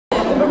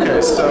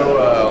Okay,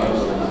 so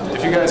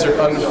if you guys are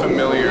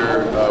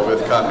unfamiliar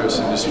with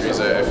Kakos Industries,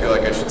 I feel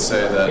like I should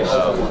say that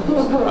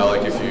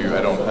like if you,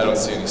 I don't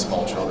see any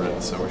small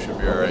children, so we should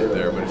be all right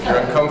there. But if you're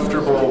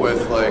uncomfortable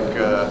with like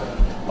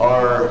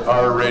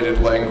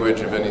R-rated language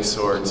of any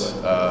sort,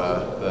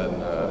 then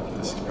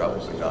this is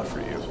probably not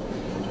for you.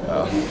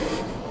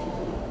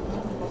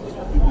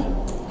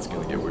 It's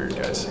gonna get weird,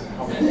 guys.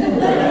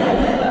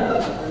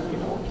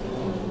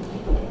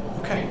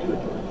 Okay.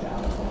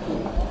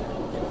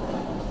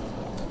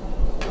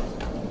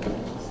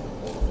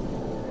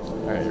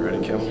 All right, you ready,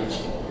 Kim?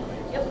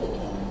 Yep.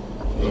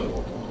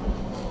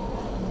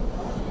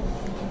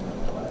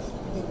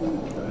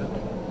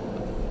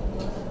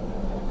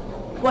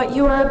 What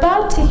you are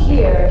about to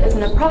hear is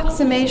an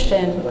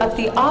approximation of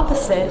the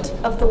opposite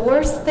of the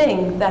worst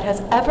thing that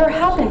has ever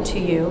happened to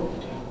you,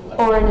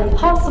 or an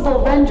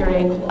impossible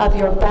rendering of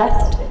your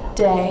best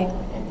day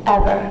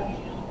ever.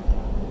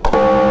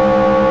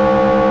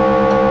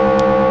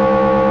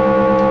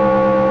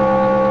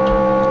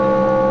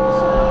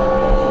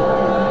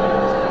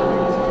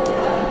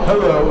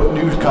 Hello,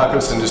 new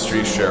Kakos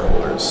Industries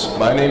shareholders.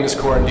 My name is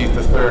Corandeeth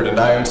III, and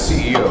I am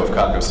CEO of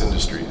Kakos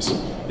Industries.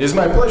 It is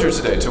my pleasure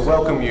today to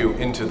welcome you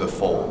into the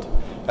fold.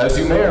 As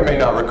you may or may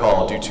not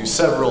recall, due to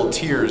several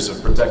tiers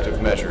of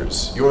protective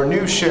measures, your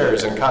new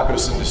shares in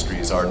Kakos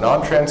Industries are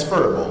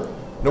non-transferable,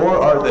 nor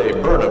are they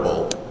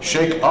burnable,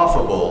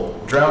 shake-offable,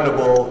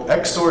 drownable,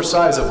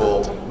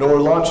 exorcisable, nor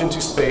launch into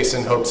space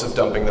in hopes of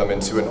dumping them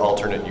into an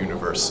alternate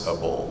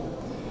universe-able.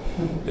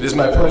 It is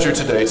my pleasure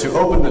today to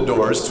open the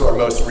doors to our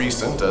most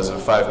recent, as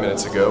of 5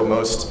 minutes ago,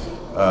 most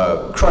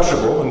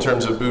crushable in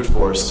terms of brute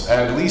force,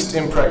 and least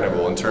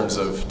impregnable in terms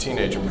of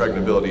teenage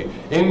impregnability,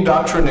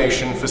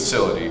 indoctrination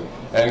facility,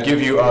 and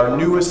give you our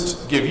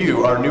newest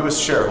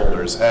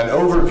shareholders an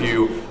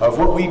overview of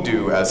what we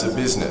do as a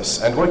business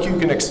and what you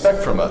can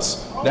expect from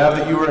us now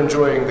that you are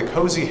enjoying the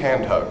cozy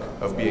hand hug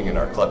of being in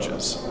our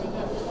clutches.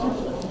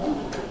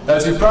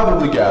 As you've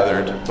probably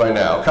gathered by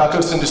now,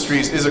 Kakos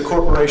Industries is a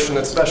corporation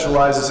that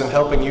specializes in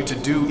helping you to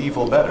do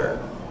evil better.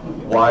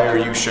 Why are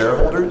you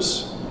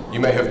shareholders?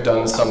 You may have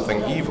done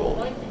something evil.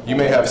 You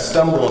may have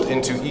stumbled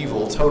into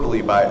evil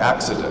totally by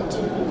accident.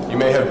 You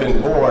may have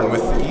been born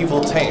with the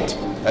evil taint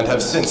and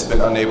have since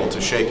been unable to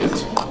shake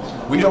it.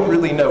 We don't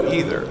really know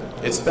either.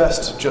 It's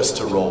best just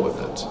to roll with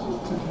it.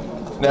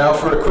 Now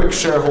for a quick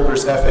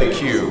shareholders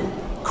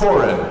FAQ.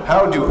 Corin,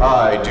 how do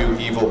I do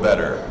evil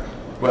better?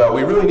 Well,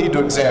 we really need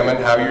to examine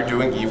how you're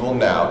doing evil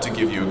now to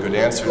give you a good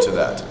answer to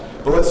that.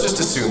 But let's just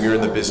assume you're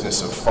in the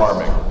business of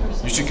farming.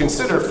 You should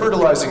consider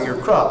fertilizing your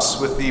crops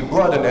with the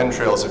blood and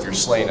entrails of your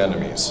slain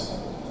enemies.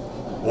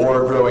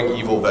 Or growing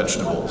evil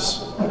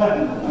vegetables.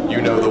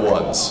 You know the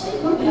ones.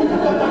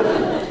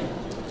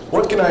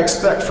 What can I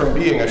expect from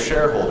being a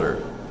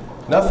shareholder?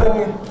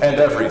 Nothing and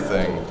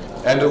everything,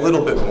 and a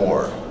little bit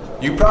more.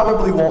 You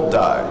probably won't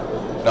die.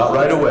 Not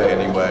right away,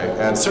 anyway,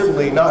 and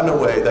certainly not in a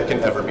way that can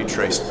ever be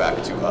traced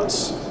back to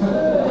us.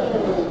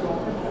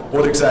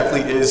 What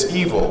exactly is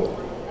evil?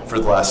 For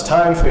the last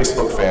time,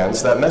 Facebook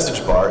fans, that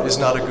message bar is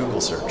not a Google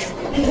search.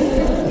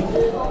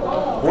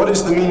 What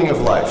is the meaning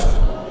of life?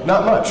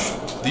 Not much.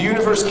 The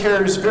universe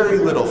cares very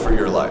little for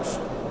your life.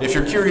 If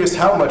you're curious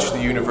how much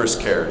the universe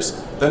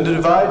cares, then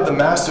divide the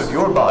mass of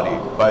your body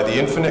by the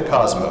infinite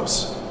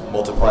cosmos.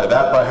 Multiply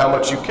that by how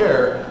much you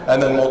care,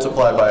 and then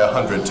multiply by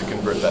 100 to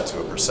convert that to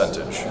a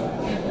percentage.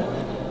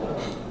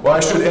 Why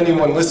should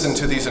anyone listen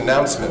to these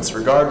announcements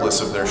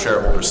regardless of their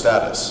shareholder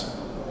status?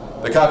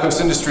 The Kakos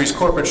Industries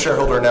corporate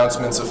shareholder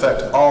announcements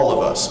affect all of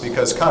us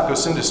because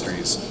Kakos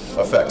Industries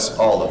affects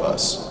all of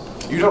us.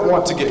 You don't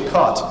want to get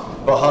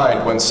caught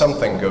behind when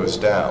something goes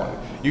down.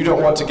 You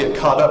don't want to get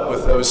caught up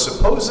with those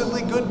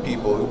supposedly good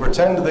people who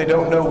pretend they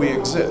don't know we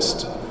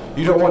exist.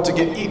 You don't want to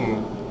get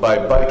eaten by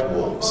bite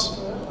wolves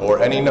or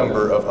any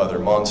number of other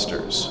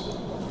monsters.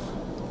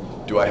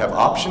 Do I have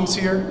options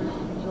here?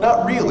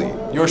 Not really.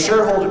 Your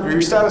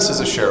status as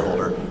a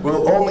shareholder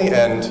will only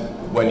end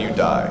when you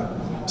die.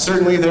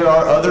 Certainly there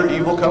are other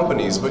evil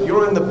companies, but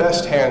you're in the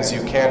best hands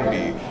you can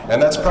be,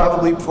 and that's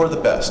probably for the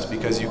best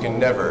because you can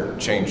never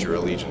change your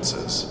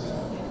allegiances.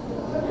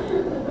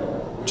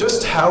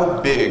 Just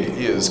how big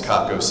is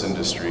Kakos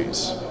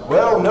Industries?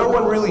 Well, no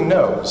one really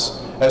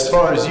knows, as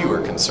far as you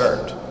are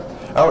concerned.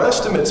 Our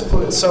estimates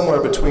put it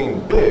somewhere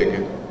between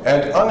big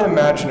and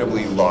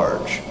unimaginably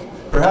large.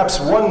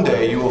 Perhaps one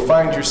day you will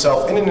find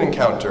yourself in an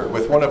encounter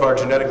with one of our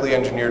genetically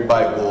engineered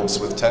bite wolves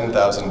with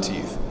 10,000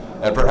 teeth,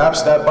 and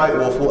perhaps that bite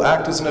wolf will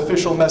act as an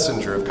official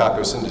messenger of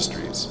Kakos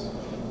Industries.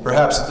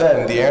 Perhaps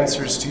then the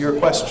answers to your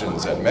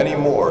questions and many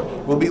more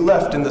will be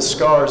left in the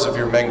scars of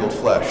your mangled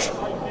flesh,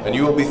 and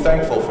you will be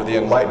thankful for the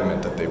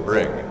enlightenment that they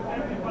bring.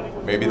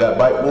 Maybe that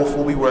bite wolf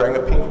will be wearing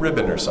a pink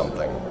ribbon or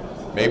something.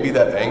 Maybe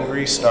that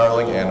angry,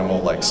 snarling animal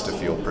likes to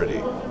feel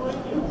pretty.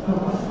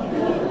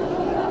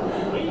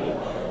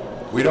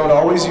 We don't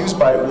always use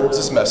bite wolves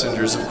as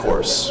messengers, of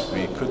course.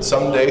 We could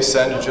someday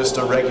send just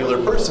a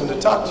regular person to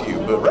talk to you,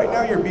 but right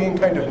now you're being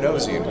kind of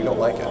nosy and we don't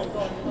like it.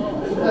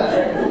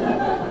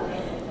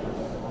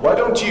 Why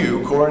don't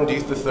you,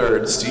 Corandith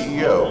III,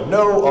 CEO,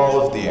 know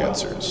all of the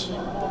answers?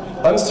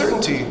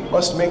 Uncertainty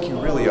must make you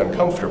really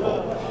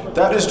uncomfortable.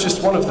 That is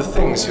just one of the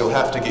things you'll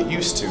have to get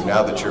used to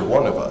now that you're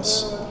one of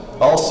us.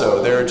 Also,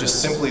 there are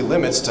just simply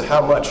limits to how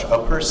much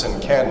a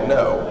person can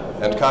know,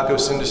 and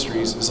Kakos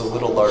Industries is a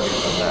little larger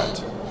than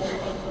that.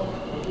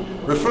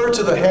 Refer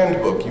to the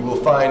handbook you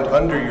will find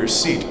under your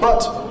seat,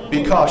 but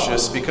be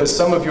cautious because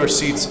some of your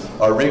seats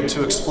are rigged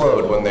to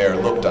explode when they are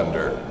looked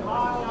under.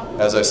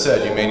 As I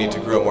said, you may need to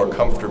grow more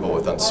comfortable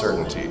with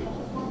uncertainty.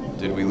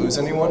 Did we lose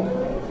anyone?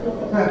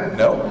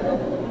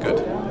 No?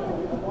 Good.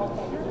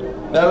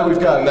 Now that we've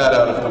gotten that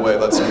out of the way,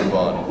 let's move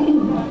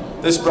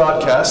on. This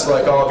broadcast,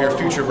 like all of your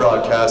future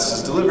broadcasts,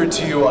 is delivered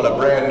to you on a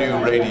brand new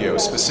radio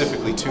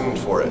specifically tuned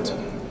for it.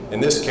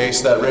 In this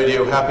case, that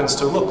radio happens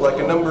to look like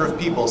a number of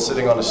people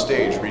sitting on a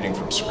stage reading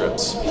from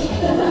scripts.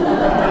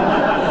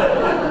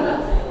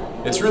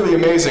 It's really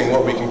amazing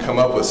what we can come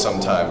up with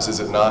sometimes, is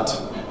it not?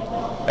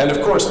 And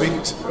of course,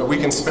 we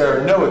can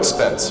spare no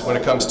expense when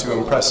it comes to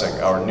impressing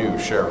our new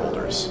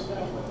shareholders.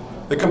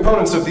 The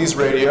components of these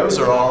radios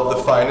are all of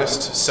the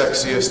finest,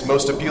 sexiest,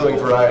 most appealing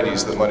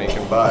varieties that money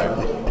can buy.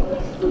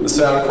 The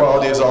sound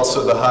quality is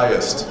also the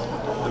highest.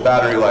 The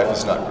battery life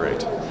is not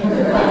great.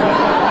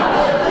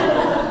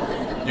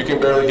 You can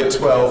barely get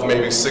 12,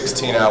 maybe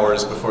 16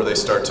 hours before they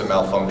start to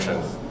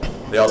malfunction.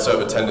 They also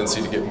have a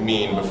tendency to get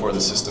mean before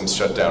the systems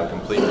shut down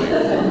completely.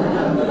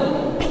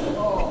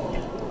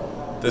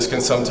 This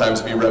can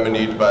sometimes be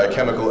remedied by a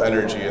chemical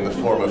energy in the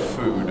form of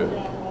food,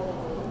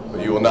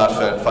 but you will not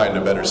find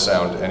a better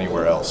sound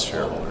anywhere else,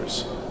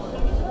 shareholders.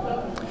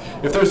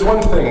 If there's one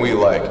thing we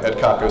like at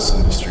Kakos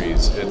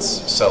Industries, it's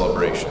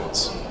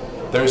celebrations.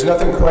 There's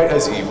nothing quite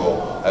as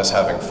evil as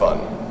having fun.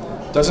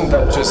 Doesn't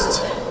that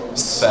just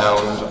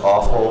sound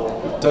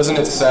awful? Doesn't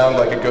it sound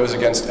like it goes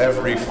against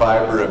every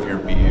fiber of your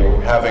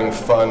being, having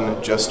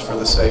fun just for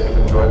the sake of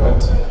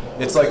enjoyment?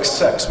 It's like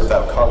sex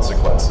without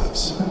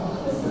consequences.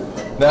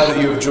 Now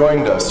that you have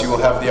joined us, you will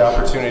have the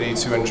opportunity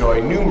to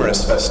enjoy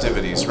numerous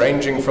festivities,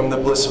 ranging from the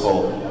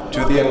blissful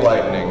to the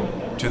enlightening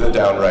to the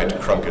downright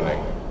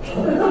crunkening.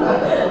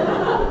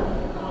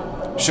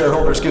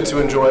 Shareholders get to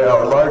enjoy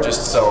our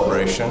largest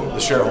celebration, the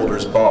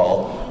Shareholders'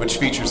 Ball, which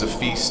features a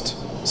feast,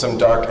 some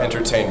dark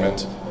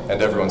entertainment,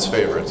 and everyone's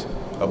favorite,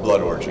 a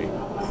blood orgy.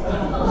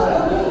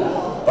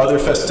 Other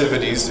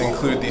festivities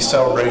include the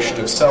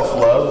celebration of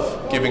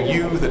self-love, giving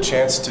you the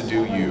chance to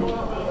do you.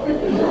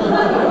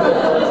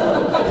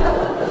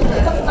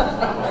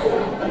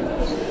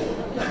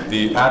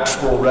 The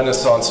actual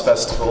Renaissance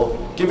Festival,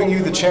 giving you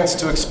the chance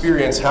to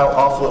experience how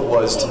awful it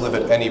was to live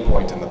at any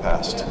point in the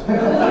past.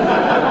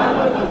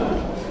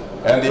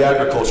 And the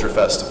Agriculture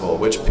Festival,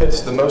 which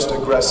pits the most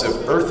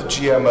aggressive Earth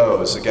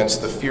GMOs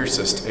against the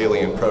fiercest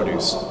alien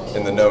produce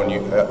in the known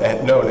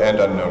and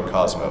unknown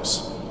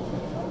cosmos.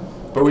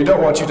 But we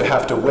don't want you to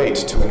have to wait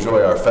to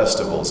enjoy our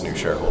festivals, new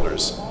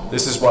shareholders.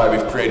 This is why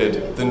we've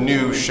created the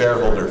new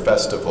Shareholder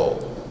Festival.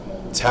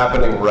 It's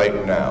happening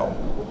right now.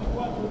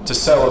 To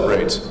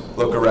celebrate,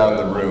 look around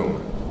the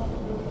room.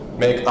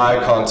 Make eye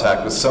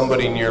contact with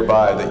somebody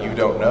nearby that you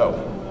don't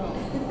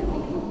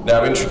know.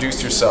 Now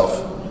introduce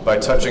yourself by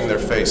touching their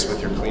face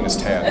with your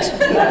cleanest hands.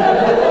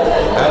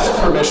 Ask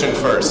permission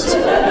first.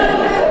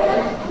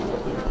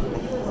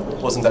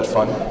 Wasn't that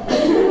fun?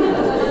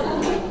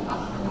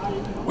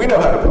 We know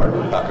how to party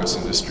at Kakos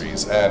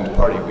Industries, and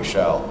party we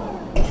shall.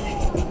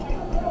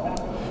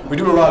 We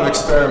do a lot of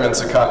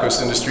experiments at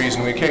Kakos Industries,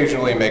 and we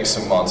occasionally make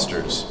some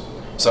monsters.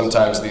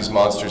 Sometimes these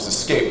monsters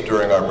escape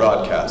during our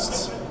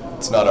broadcasts.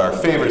 It's not our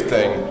favorite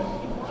thing,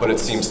 but it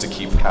seems to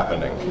keep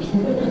happening.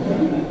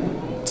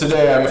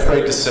 Today, I'm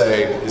afraid to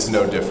say, is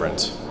no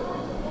different.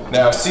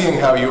 Now, seeing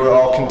how you are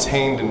all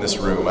contained in this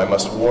room, I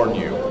must warn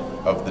you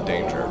of the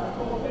danger.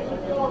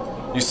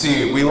 You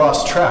see, we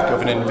lost track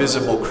of an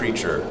invisible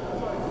creature.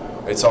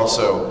 It's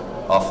also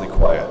awfully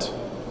quiet.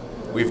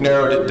 We've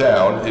narrowed it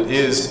down. It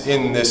is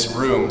in this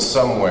room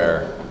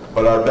somewhere,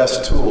 but our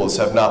best tools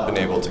have not been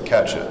able to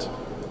catch it.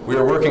 We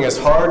are working as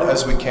hard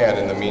as we can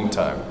in the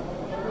meantime.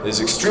 It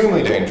is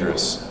extremely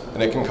dangerous,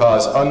 and it can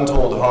cause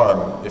untold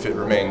harm if it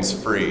remains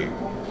free.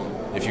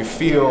 If you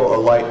feel a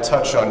light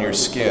touch on your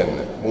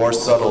skin, more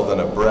subtle than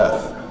a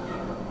breath,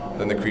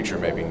 then the creature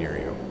may be near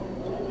you,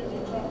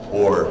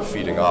 or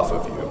feeding off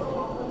of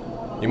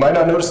you. You might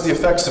not notice the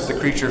effects of the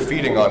creature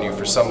feeding on you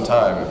for some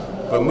time,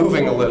 but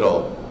moving a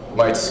little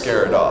might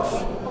scare it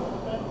off.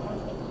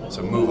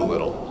 So move a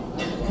little.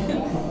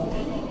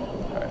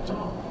 All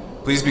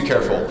right. Please be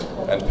careful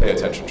and pay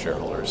attention,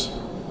 shareholders.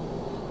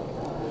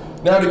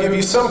 Now, to give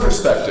you some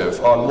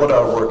perspective on what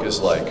our work is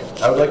like,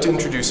 I would like to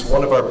introduce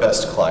one of our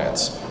best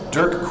clients,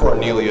 Dirk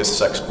Cornelius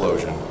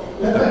Sexplosion,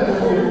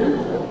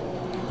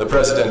 the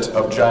president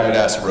of Giant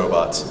Ass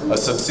Robots, a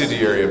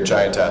subsidiary of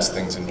Giant Ass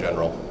Things in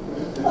general.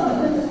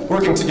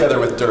 Working together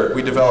with Dirk,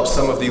 we developed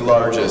some of the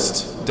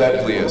largest,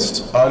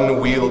 deadliest,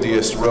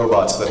 unwieldiest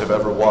robots that have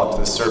ever walked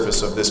the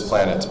surface of this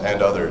planet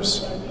and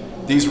others.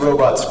 These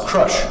robots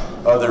crush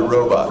other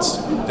robots.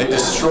 They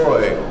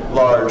destroy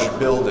large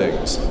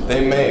buildings.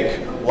 They make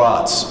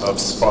lots of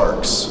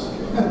sparks.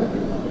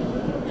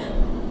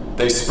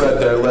 They spread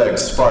their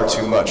legs far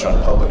too much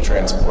on public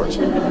transport.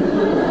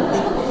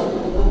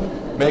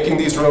 Making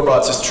these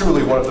robots is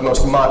truly one of the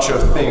most macho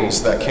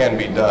things that can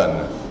be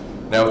done.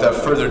 Now, without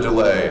further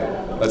delay,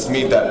 let's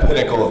meet that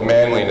pinnacle of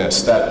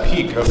manliness, that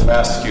peak of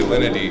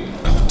masculinity,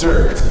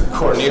 Dirk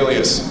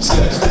Cornelius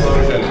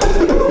Sexplosion.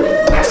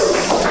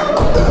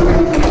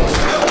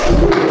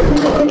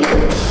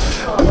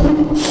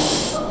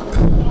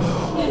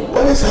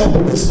 What has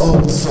happiness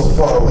always so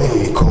far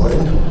away,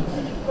 Corin?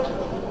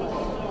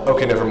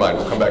 Okay, never mind.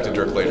 We'll come back to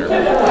Dirk later.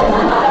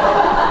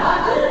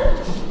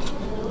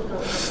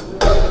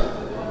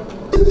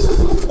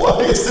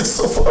 Why is it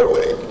so far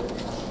away?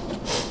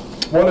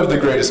 One of the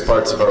greatest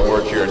parts of our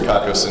work here at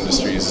Kakos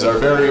Industries is our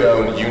very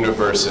own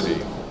university,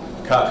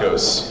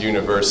 Kakos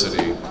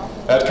University.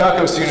 At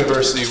Kakos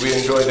University, we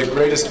enjoy the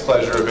greatest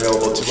pleasure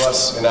available to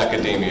us in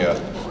academia,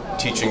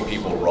 teaching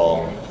people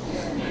wrong.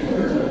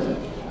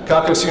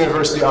 Kakos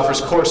University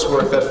offers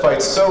coursework that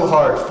fights so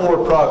hard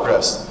for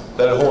progress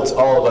that it holds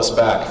all of us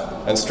back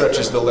and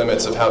stretches the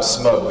limits of how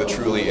smug the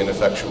truly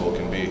ineffectual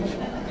can be.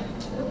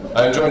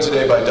 I am joined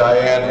today by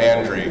Diane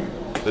Andry,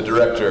 the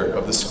director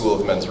of the School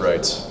of Men's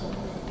Rights.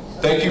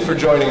 Thank you for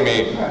joining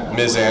me,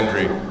 Ms.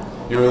 Andry.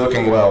 You're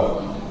looking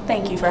well.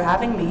 Thank you for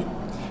having me.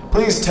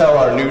 Please tell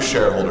our new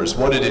shareholders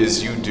what it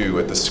is you do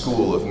at the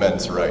School of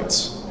Men's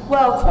Rights.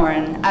 Well,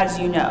 Corin, as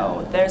you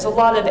know, there's a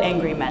lot of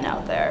angry men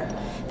out there.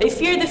 They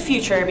fear the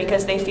future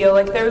because they feel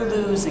like they're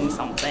losing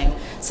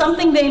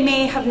something they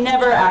may have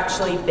never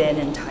actually been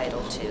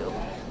entitled to.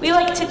 We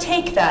like to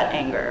take that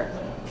anger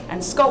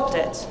and sculpt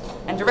it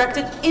and direct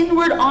it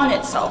inward on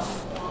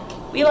itself.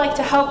 We like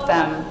to help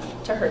them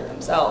to hurt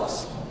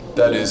themselves.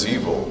 That is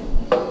evil.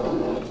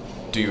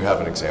 Do you have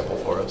an example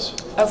for us?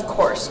 Of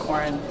course,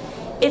 Corin.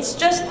 It's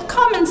just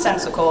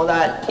commonsensical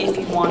that if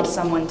you want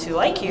someone to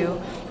like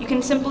you, you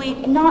can simply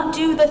not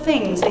do the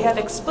things they have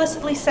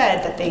explicitly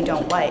said that they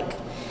don't like.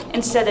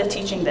 Instead of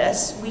teaching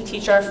this, we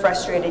teach our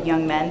frustrated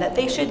young men that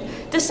they should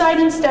decide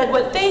instead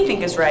what they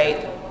think is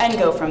right and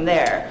go from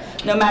there,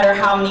 no matter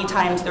how many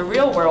times the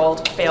real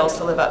world fails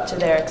to live up to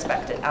their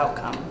expected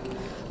outcome.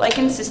 Like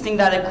insisting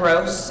that a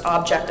gross,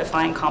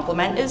 objectifying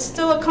compliment is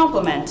still a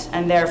compliment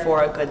and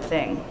therefore a good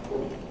thing.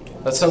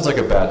 That sounds like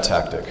a bad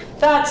tactic.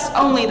 That's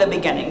only the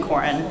beginning,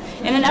 Corin.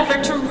 In an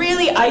effort to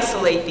really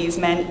isolate these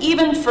men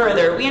even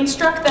further, we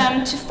instruct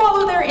them to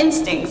follow their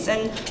instincts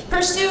and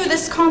pursue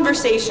this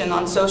conversation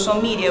on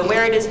social media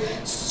where it is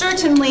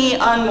certainly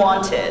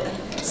unwanted.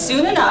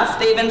 Soon enough,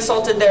 they've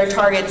insulted their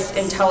target's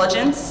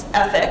intelligence,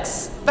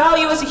 ethics,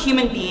 value as a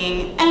human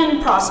being,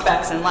 and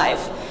prospects in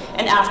life.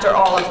 And after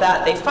all of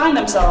that, they find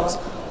themselves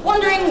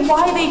wondering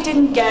why they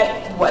didn't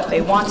get what they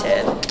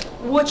wanted,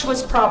 which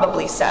was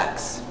probably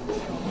sex.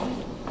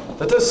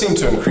 That does seem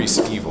to increase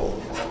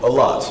evil. A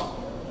lot.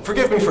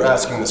 Forgive me for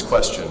asking this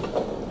question,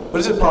 but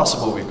is it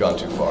possible we've gone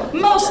too far?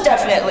 Most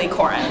definitely,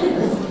 Corin.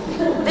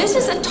 This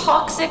is a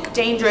toxic,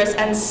 dangerous,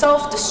 and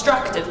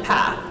self-destructive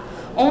path,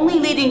 only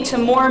leading to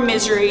more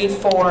misery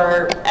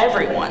for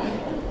everyone.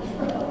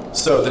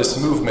 So this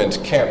movement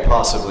can't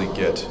possibly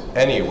get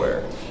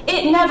anywhere.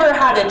 It never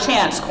had a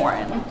chance,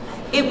 Corin.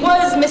 It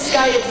was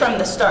misguided from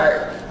the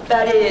start.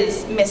 That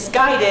is,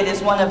 misguided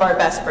is one of our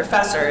best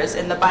professors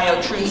in the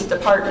Biotruths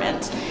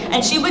department,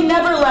 and she would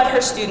never let her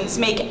students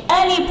make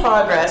any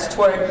progress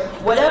toward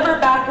whatever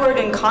backward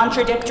and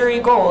contradictory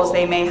goals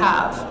they may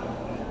have.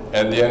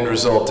 And the end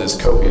result is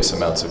copious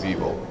amounts of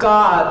evil.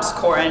 Gobs,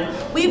 Corin.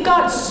 We've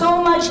got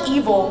so much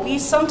evil, we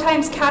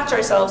sometimes catch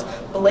ourselves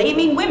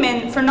blaming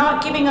women for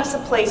not giving us a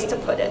place to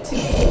put it.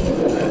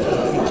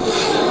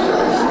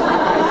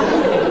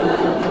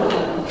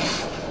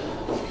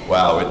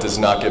 Wow, it does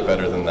not get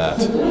better than that.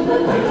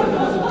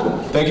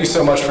 Thank you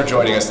so much for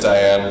joining us,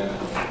 Diane.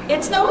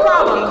 It's no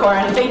problem,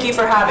 Corin. Thank you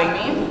for having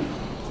me.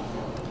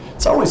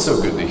 It's always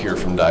so good to hear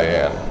from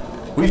Diane.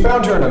 We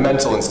found her in a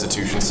mental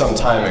institution some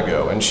time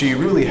ago, and she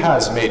really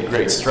has made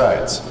great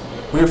strides.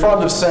 We are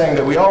fond of saying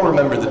that we all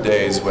remember the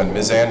days when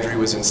Ms. Andry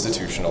was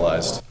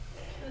institutionalized.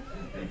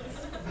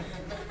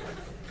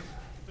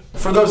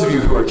 For those of you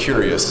who are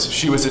curious,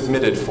 she was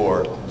admitted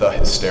for the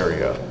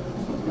hysteria.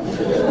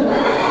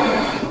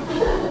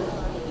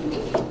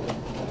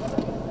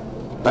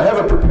 I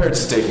have a prepared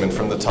statement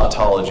from the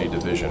tautology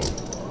division.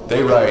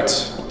 They write,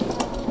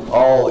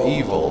 "All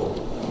evil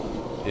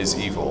is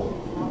evil."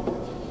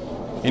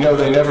 You know,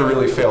 they never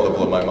really fail to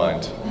blow my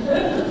mind.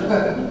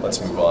 Let's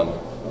move on.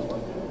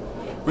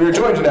 We are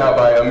joined now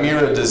by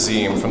Amira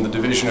Dazim from the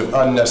Division of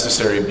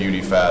Unnecessary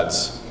Beauty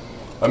Fads.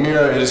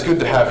 Amira, it is good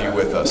to have you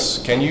with us.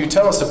 Can you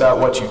tell us about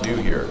what you do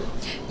here?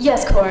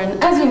 Yes, Corin.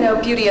 As you know,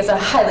 beauty is a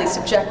highly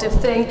subjective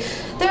thing.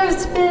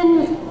 There's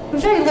been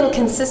very little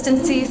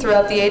consistency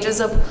throughout the ages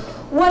of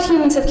what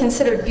humans have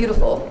considered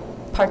beautiful.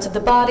 Parts of the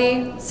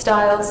body,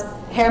 styles,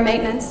 hair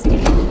maintenance.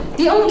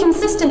 The only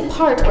consistent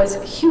part was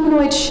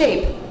humanoid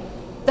shape.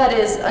 That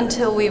is,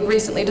 until we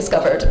recently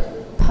discovered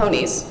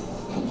ponies.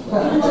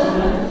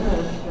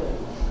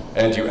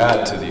 And you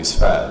add to these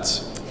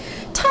fads.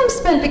 Time time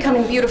spent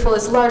becoming beautiful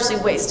is largely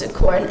wasted,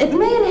 Corin. It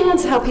may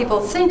enhance how people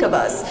think of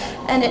us,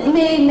 and it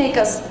may make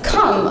us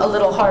come a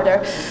little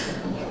harder,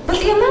 but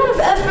the amount of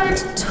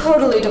effort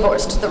totally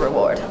divorced the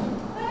reward.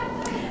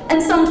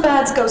 And some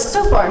fads go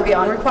so far and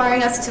beyond,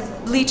 requiring us to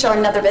bleach our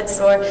nether bits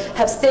or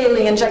have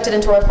saline injected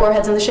into our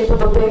foreheads in the shape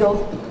of a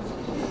bagel.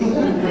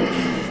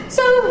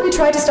 So we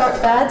try to start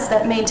fads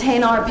that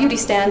maintain our beauty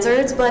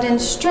standards, but in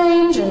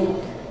strange and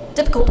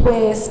difficult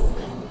ways.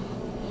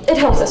 It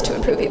helps us to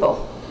improve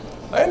people.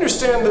 I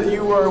understand that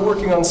you are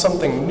working on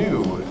something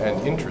new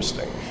and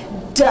interesting.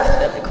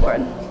 Definitely,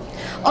 Corin.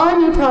 Our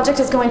new project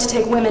is going to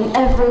take women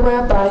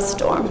everywhere by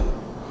storm.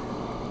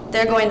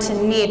 They're going to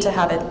need to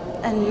have it,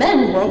 and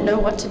men won't know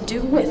what to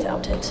do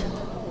without it.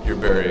 You're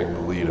burying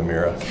the lead,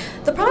 Amira.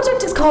 The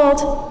project is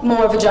called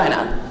More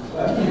Vagina.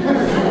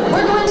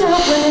 We're going to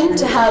help women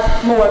to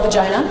have more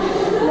vagina,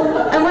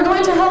 and we're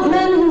going to help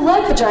men who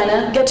like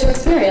vagina get to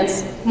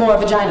experience more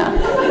vagina.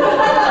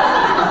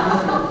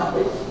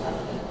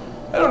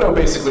 I don't know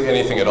basically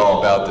anything at all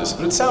about this,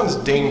 but it sounds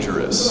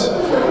dangerous.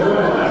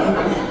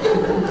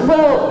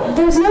 Well,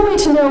 there's no way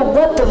to know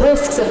what the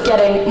risks of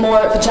getting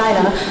more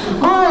vagina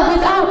are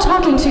without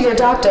talking to your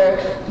doctor,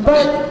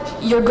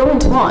 but you're going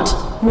to want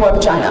more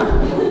vagina.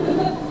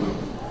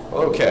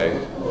 Okay.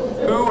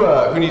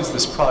 Who needs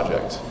this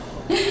project?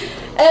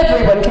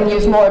 Everyone can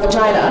use more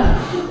vagina.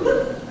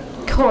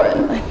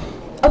 Corin,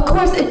 of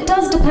course, it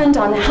does depend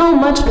on how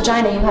much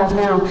vagina you have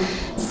now.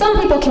 Some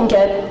people can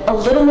get a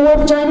little more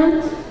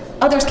vagina,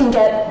 others can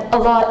get a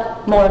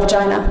lot more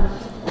vagina.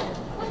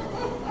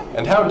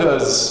 And how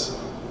does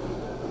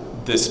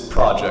this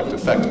project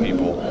affect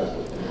people?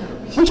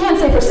 We can't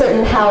say for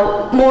certain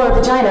how more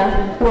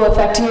vagina will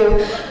affect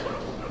you,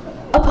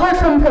 apart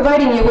from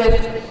providing you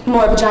with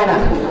more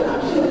vagina.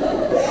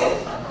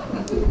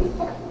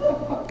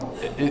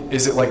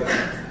 Is it, like,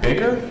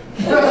 bigger?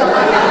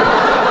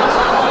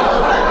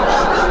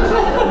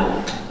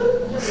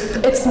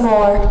 It's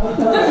more.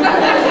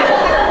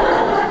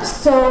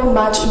 So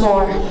much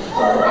more.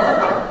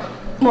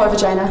 More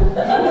vagina.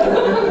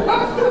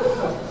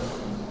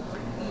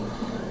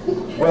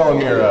 Well,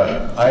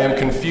 Amira, I am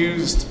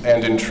confused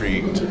and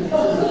intrigued.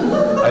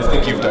 I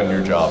think you've done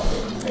your job.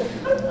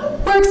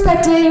 We're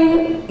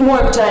expecting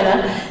more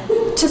vagina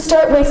to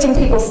start wasting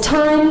people's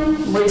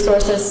time,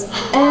 resources,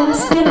 and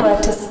skin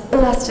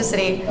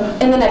elasticity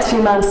in the next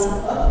few months.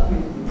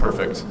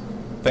 Perfect.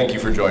 Thank you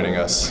for joining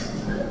us.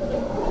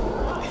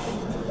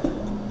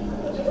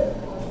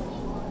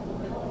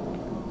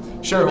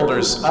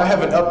 Shareholders, I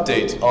have an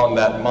update on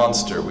that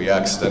monster we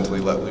accidentally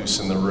let loose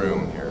in the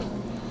room here.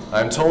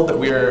 I'm told that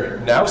we are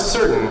now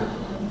certain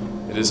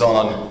it is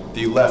on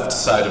the left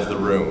side of the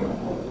room.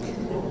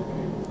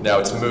 Now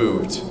it's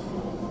moved.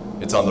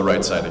 It's on the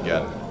right side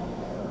again.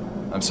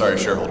 I'm sorry,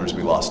 shareholders,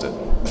 we lost it.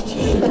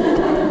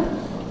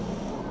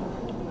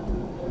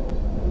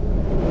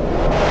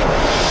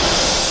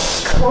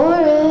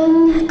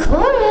 Corin.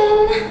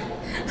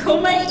 Oh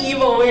my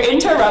evil, we're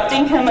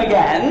interrupting him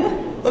again.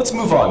 Let's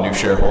move on, new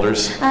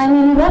shareholders. I'm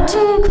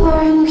interrupting you,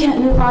 Corin. You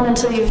can't move on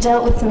until you've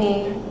dealt with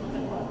me.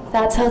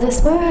 That's how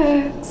this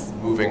works.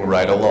 Moving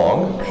right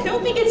along. I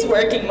don't think it's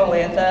working,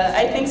 Melantha.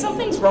 I think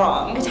something's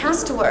wrong. It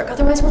has to work,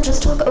 otherwise we'll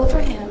just talk over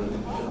him.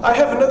 I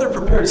have another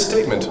prepared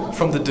statement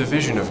from the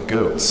Division of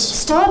Goats.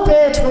 Stop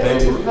it, we're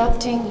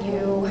interrupting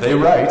you. They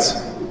write,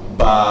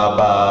 ba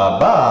ba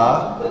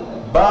ba,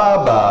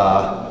 ba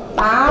ba,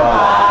 ba.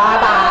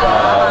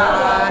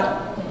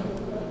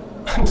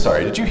 I'm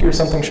sorry, did you hear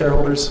something,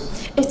 shareholders?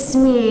 It's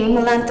me,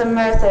 Melantha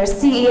Merther,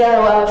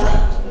 CEO of...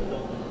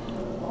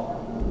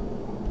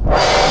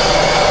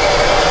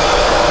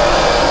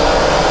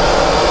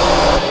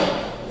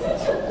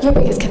 your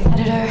biggest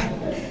competitor.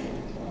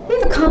 We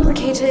have a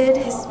complicated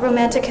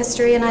romantic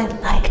history, and I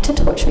like to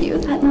torture you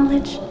with that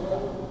knowledge.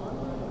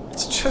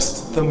 It's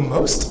just the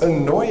most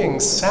annoying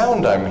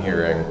sound I'm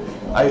hearing.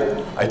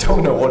 I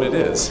don't know what it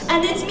is.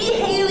 And it's me,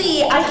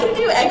 Haley. I can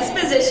do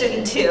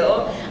exposition too.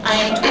 I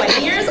am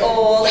 20 years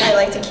old. I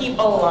like to keep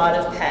a lot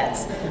of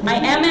pets. I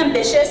am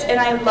ambitious and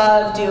I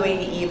love doing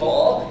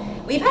evil.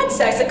 We've had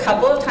sex a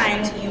couple of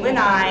times, you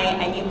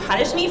and you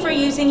punished me for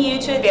using you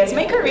to advance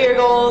my career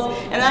goals,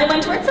 and then I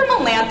went to work for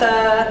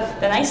Melantha,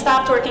 then I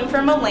stopped working for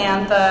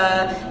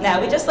Melantha.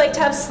 Now we just like to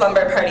have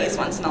slumber parties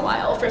once in a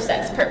while for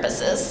sex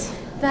purposes.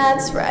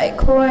 That's right,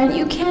 Corin.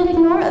 You can't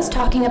ignore us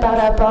talking about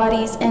our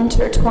bodies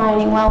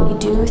intertwining while we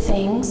do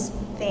things.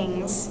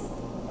 Things.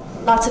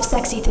 Lots of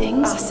sexy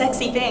things. Oh,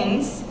 sexy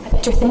things. I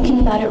bet you're thinking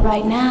about it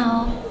right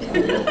now.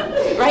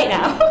 Right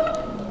now.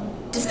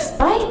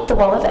 Despite the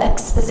wall of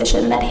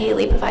exposition that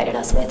Haley provided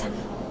us with.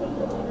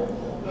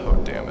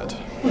 Oh, damn it.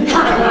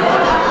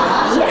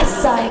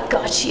 Yes, I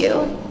got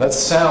you. That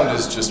sound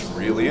is just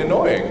really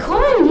annoying.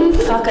 Corin, you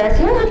fucker, if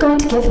you're not going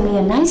to give me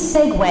a nice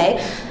segue,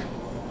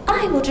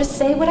 I will just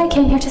say what I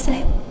came here to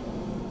say.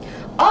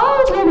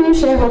 All of your new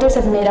shareholders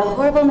have made a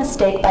horrible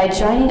mistake by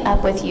joining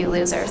up with you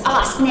losers.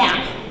 Ah,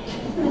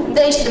 snap.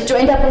 They should have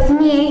joined up with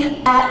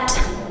me at...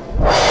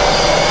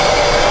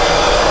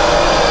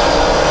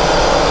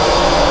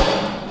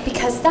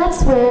 because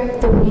that's where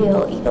the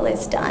real evil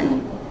is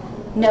done.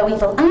 No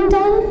evil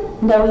undone,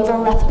 no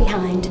evil left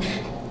behind.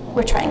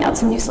 We're trying out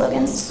some new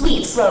slogans.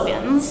 Sweet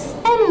slogans.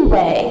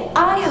 Anyway,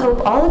 I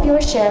hope all of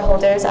your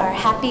shareholders are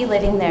happy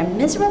living their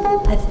miserable,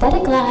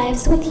 pathetic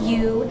lives with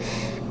you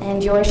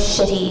and your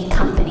shitty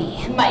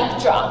company.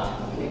 Mic drop.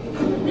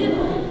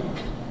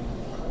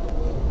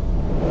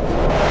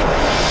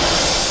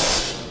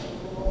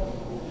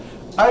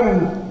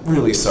 I'm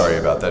really sorry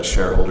about that,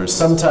 shareholders.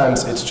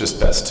 Sometimes it's just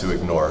best to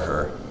ignore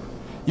her.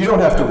 You don't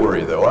have to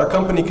worry, though. Our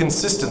company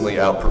consistently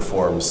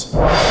outperforms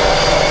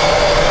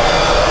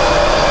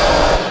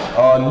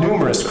on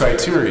numerous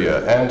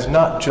criteria, and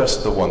not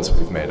just the ones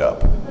we've made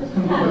up.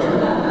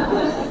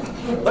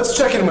 Let's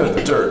check in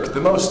with Dirk,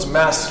 the most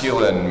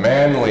masculine,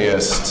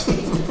 manliest.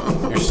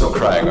 You're still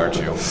crying, aren't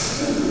you?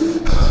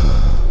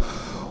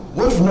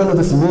 What if none of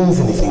this means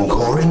anything,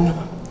 Corin?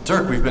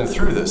 Dirk, we've been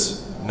through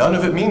this. None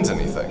of it means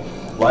anything.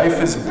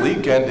 Life is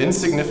bleak and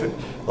insignificant.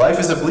 Life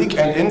is a bleak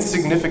and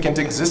insignificant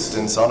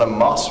existence on a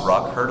moss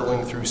rock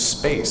hurtling through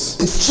space.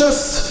 It's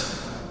just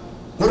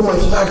one of my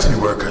factory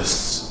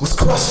workers was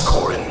crushed,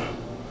 Corin.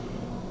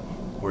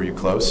 Were you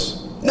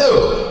close?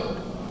 No,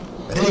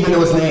 I didn't even know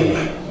his name.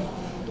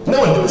 No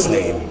one knew his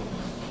name.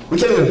 We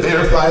can't even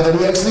verify that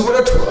he actually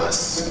worked for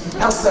us.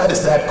 How sad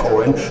is that,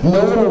 Corin?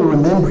 No one will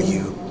remember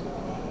you.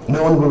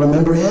 No one will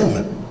remember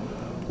him.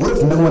 What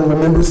if no one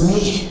remembers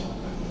me?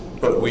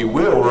 But we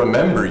will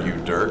remember you,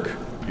 Dirk.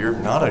 You're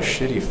not a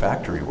shitty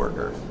factory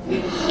worker.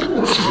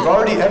 You've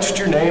already etched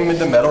your name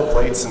into metal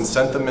plates and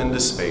sent them into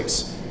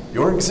space.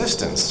 Your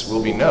existence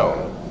will be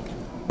known.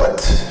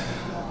 But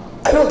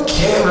I don't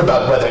care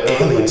about whether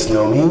aliens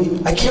know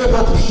me. I care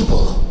about the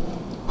people.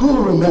 Who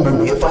will remember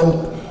me if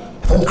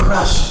I'm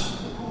crushed?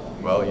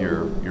 Well,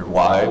 your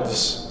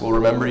wives will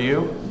remember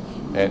you,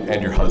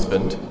 and your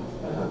husband.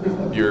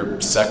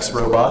 Your sex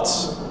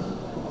robots.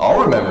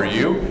 I'll remember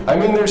you. I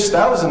mean, there's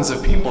thousands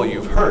of people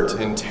you've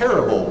hurt in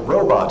terrible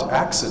robot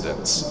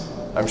accidents.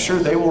 I'm sure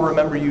they will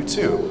remember you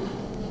too.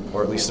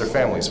 Or at least their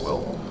families will.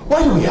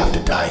 Why do we have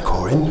to die,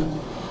 Corin?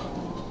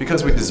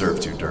 Because we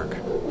deserve to, Dirk.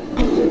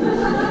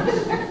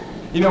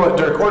 You know what,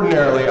 Dirk,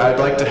 ordinarily I'd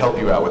like to help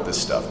you out with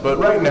this stuff, but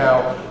right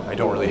now I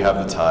don't really have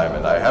the time,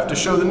 and I have to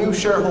show the new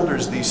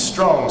shareholders the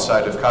strong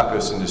side of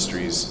Kakos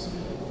Industries.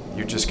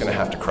 You're just gonna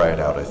have to cry it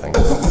out, I think.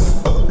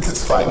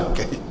 It's fine,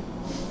 okay.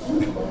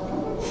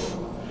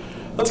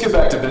 Let's get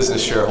back to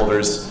business,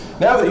 shareholders.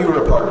 Now that you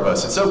are a part of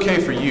us, it's okay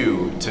for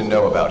you to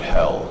know about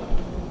hell.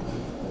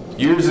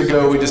 Years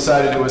ago, we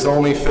decided it was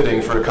only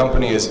fitting for a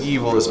company as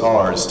evil as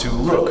ours to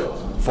look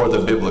for the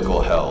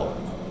biblical hell.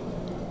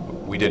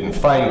 We didn't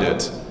find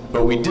it,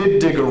 but we did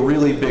dig a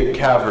really big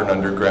cavern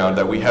underground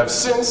that we have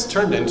since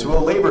turned into a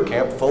labor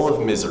camp full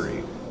of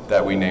misery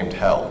that we named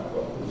hell.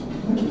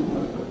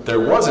 There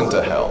wasn't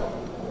a hell,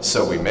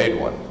 so we made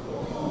one.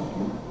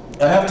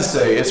 I have to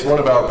say, it's one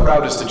of our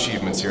proudest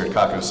achievements here at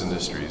Kakos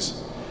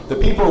Industries. The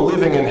people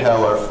living in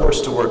hell are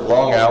forced to work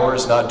long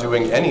hours not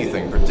doing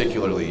anything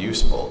particularly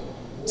useful.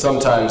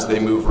 Sometimes they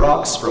move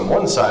rocks from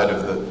one side to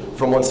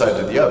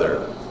the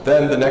other.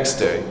 Then the next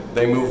day,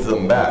 they move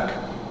them back.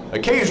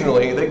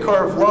 Occasionally, they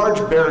carve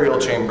large burial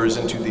chambers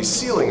into the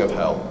ceiling of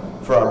hell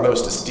for our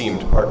most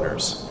esteemed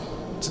partners.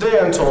 Today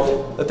I'm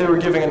told that they were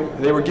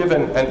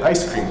given an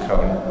ice cream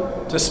cone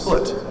to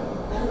split.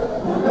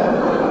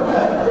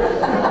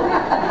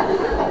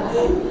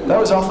 That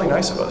was awfully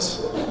nice of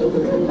us.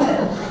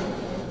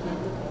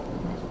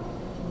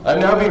 I'm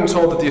now being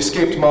told that the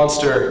escaped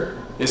monster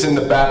is in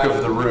the back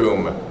of the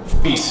room,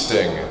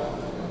 feasting.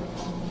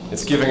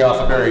 It's giving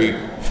off a very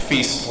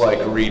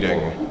feast-like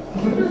reading.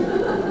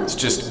 It's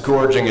just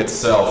gorging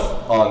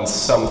itself on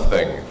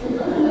something.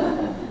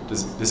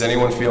 Does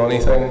anyone feel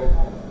anything?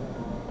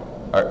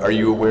 Are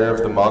you aware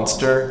of the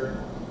monster?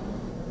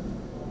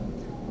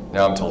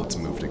 Now I'm told it's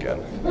moved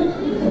again.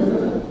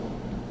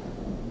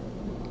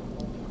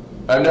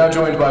 I'm now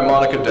joined by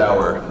Monica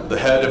Dower, the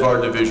head of our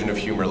division of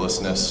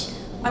humorlessness.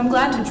 I'm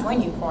glad to join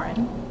you,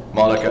 Corin.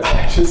 Monica,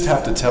 I just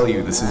have to tell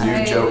you this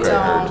new joke I heard.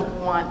 I don't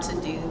want to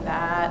do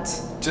that.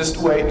 Just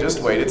wait.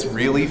 It's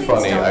really Please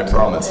funny, don't I do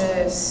promise.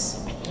 this.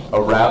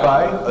 A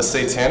rabbi, a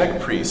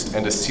satanic priest,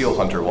 and a seal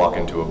hunter walk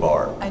into a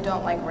bar. I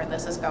don't like where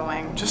this is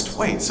going. Just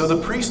wait. So the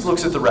priest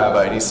looks at the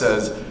rabbi and he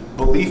says,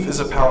 "Belief is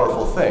a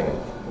powerful thing."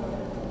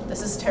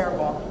 This is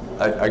terrible.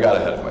 I got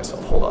ahead of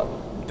myself. Hold on.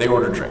 They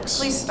order drinks.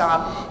 Please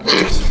stop.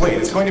 Just wait.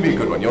 It's going to be a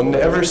good one. You'll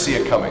never see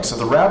it coming. So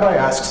the rabbi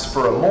asks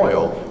for a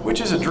moil,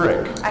 which is a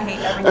drink. I hate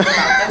everything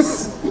about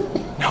this.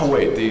 No,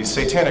 wait. The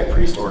satanic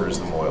priest orders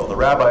the moil. The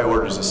rabbi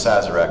orders a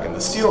sazerac, and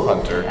the seal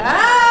hunter...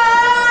 I'll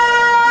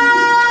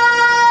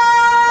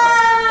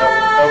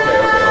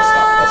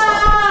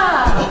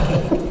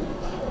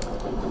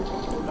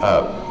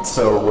stop.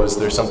 So was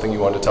there something you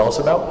wanted to tell us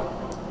about?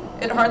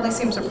 It hardly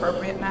seems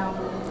appropriate now.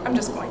 I'm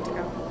just going to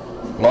go.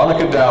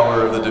 Monica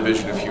Dower of the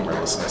Division of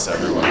Humorlessness,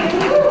 everyone.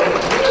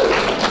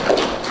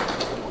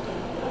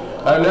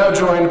 I'm now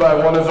joined by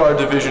one of our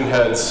division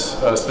heads,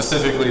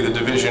 specifically the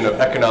Division of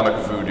Economic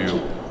Voodoo.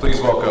 Please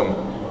welcome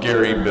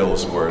Gary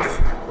Billsworth.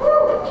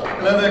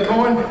 Hello there,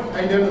 Corin. How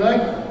you doing today?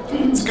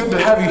 It's good to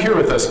have you here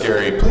with us,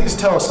 Gary. Please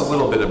tell us a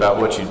little bit about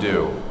what you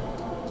do.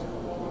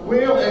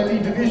 Well, at the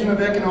Division of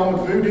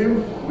Economic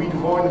Voodoo, we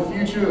define the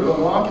future of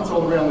markets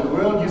all around the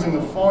world using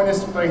the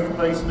finest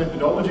faith-based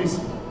methodologies.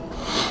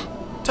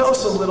 Tell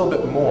us a little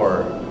bit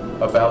more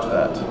about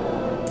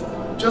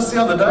that. Just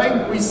the other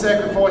day, we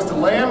sacrificed a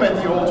lamb at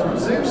the altar of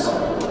Zeus,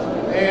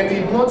 and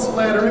the blood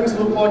splatterings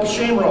looked like a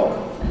shamrock.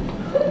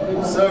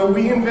 So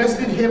we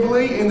invested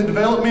heavily in the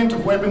development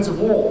of weapons of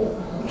war.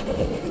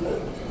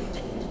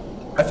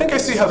 I think I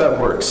see how that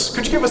works.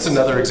 Could you give us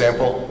another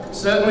example?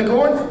 Certainly,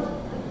 Corin.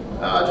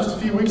 Just a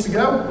few weeks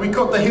ago, we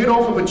cut the head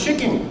off of a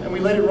chicken and we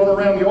let it run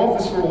around the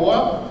office for a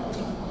while.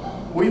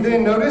 We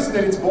then noticed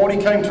that its body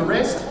came to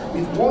rest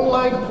with one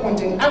leg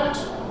pointing out,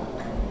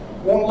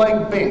 one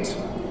leg bent.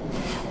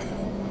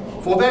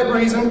 For that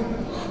reason,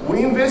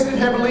 we invested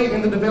heavily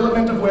in the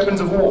development of weapons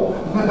of war.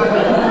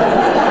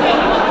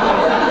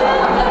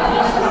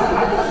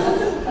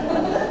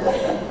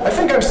 I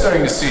think I'm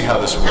starting to see how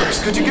this works.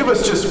 Could you give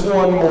us just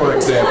one more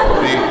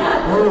example? The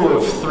rule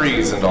of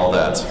threes and all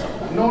that.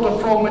 Not a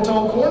problem at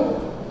all, Corin.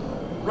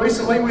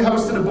 Recently we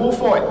hosted a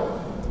bullfight,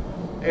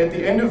 at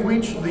the end of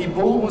which the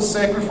bull was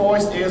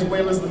sacrificed as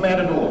well as the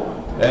matador.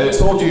 And it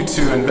told you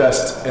to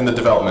invest in the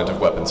development of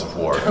weapons of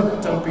war.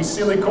 Don't be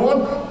silly,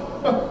 Corin.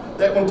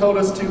 That one told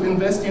us to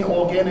invest in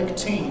organic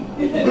tea.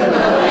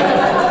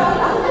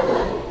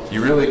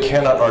 You really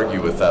cannot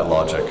argue with that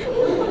logic.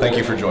 Thank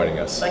you for joining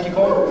us. Thank you,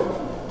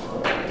 Corin.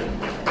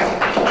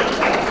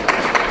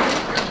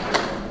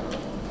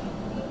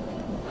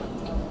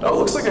 Oh, it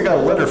looks like I got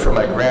a letter from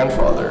my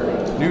grandfather.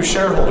 New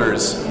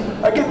shareholders,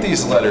 I get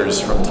these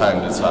letters from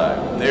time to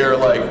time. They are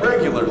like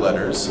regular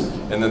letters,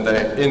 and then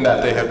in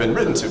that they have been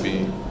written to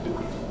me.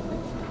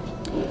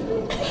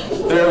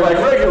 They are like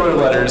regular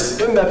letters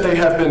in that they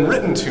have been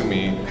written to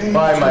me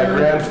by my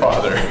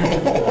grandfather.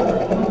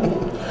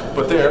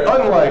 But they are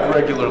unlike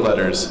regular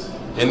letters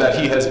in that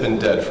he has been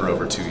dead for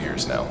over 2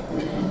 years now.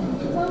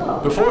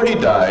 Before he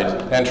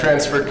died and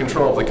transferred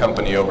control of the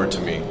company over to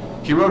me,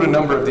 he wrote a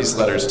number of these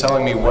letters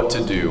telling me what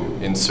to do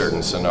in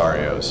certain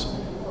scenarios.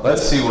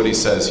 Let's see what he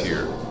says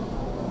here.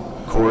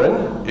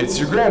 Corin, it's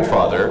your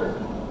grandfather.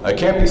 I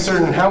can't be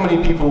certain how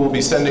many people will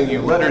be sending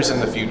you letters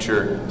in the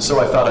future, so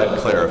I thought I'd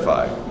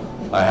clarify.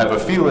 I have a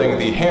feeling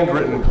the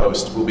handwritten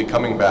post will be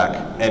coming back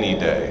any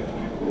day.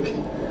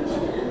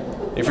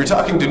 If you're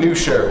talking to new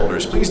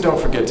shareholders, please don't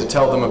forget to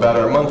tell them about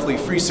our monthly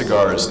free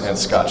cigars and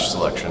scotch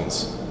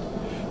selections.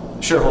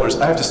 Shareholders,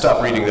 I have to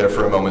stop reading there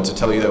for a moment to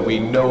tell you that we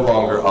no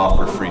longer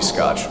offer free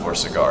scotch or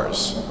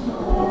cigars.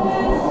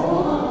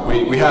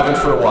 We haven't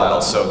for a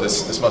while, so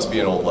this must be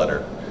an old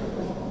letter.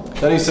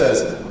 Then he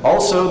says,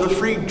 also the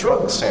free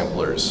drug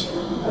samplers.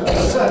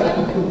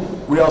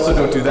 We also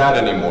don't do that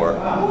anymore.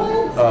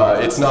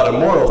 It's not a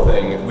moral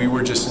thing, we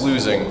were just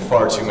losing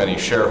far too many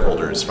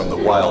shareholders from the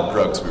wild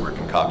drugs we were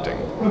concocting.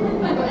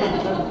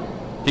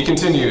 He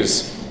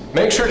continues,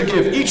 make sure to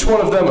give each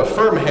one of them a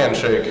firm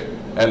handshake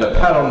and a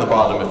pat on the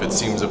bottom if it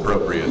seems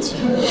appropriate.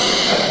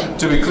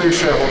 To be clear,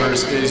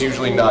 shareholders, it is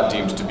usually not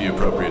deemed to be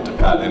appropriate to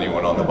pat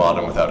anyone on the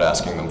bottom without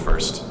asking them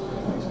first.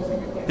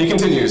 He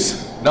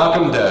continues, knock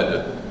 'em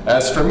dead.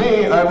 As for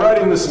me, I'm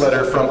writing this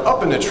letter from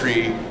up in a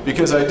tree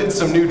because I did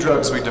some new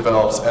drugs we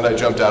developed and I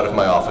jumped out of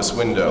my office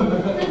window.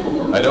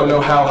 I don't know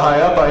how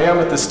high up I am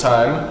at this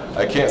time.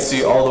 I can't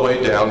see all the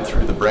way down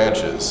through the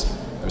branches.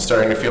 I'm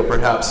starting to feel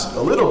perhaps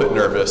a little bit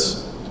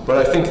nervous, but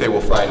I think they will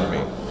find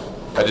me.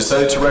 I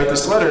decided to write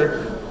this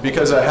letter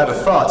because I had a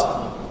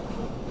thought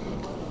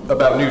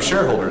about new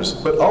shareholders,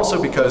 but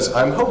also because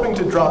I'm hoping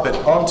to drop it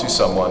onto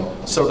someone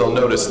so they'll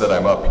notice that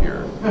I'm up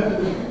here.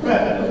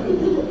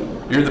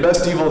 You're the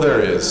best evil there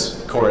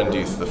is,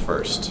 Corindeath the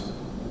First.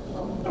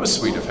 That was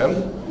sweet of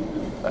him.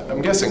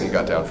 I'm guessing he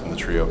got down from the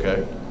tree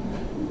okay.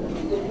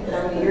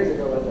 How many years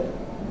ago was it?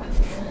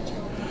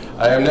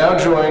 I am now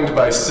joined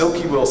by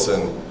Silky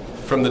Wilson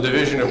from the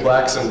Division of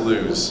Blacks and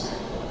Blues.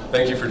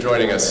 Thank you for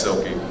joining us,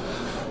 Silky.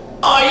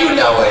 Oh, you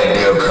know what to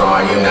do,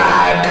 Corin. You know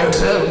how to do,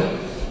 too.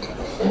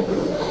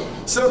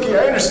 Silky,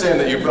 I understand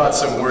that you brought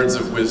some words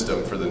of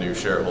wisdom for the new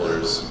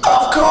shareholders.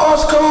 Of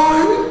course,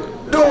 Corin.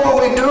 Doing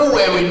what we do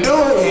where we do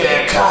it here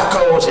at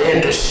Kakos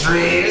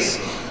Industries.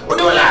 We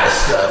do a lot of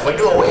stuff. We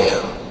do it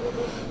well.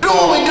 Doing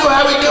what we do,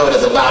 how we do it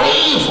is about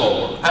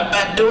evil. How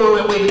about doing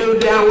what we do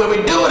down where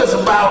we do it is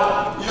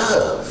about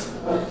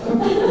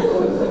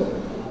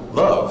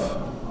love.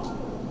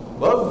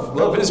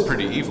 Love is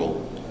pretty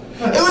evil.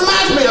 It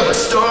reminds me of a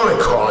story,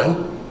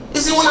 Corin. You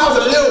see, when I was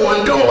a little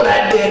one doing what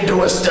I did,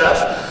 doing stuff,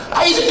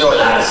 I used to do a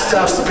lot of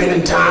stuff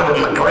spending time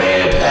with my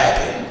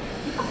grandpappy.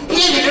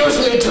 He introduced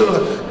me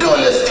to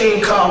doing this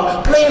thing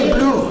called playing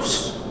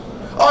blues.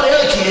 All the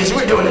other kids,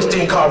 we were doing this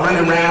thing called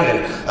running around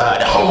and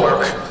the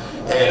homework.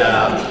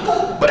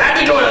 But I'd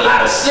be doing a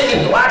lot of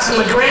sitting, watching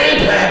my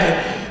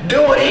grandpappy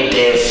do what he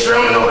did,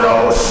 strumming those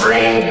old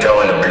strings,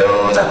 doing the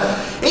blues.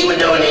 He was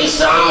doing these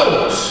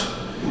songs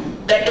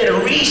that did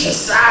a reach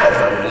inside of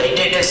him, and they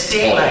did this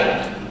thing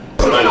like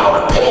pulling all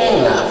the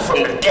pain up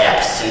from the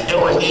depths and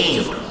doing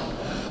evil.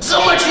 So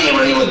much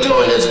evil he was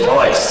doing his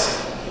voice.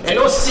 And And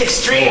those 6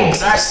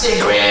 strings are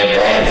 6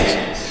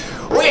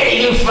 grandbabies. Where do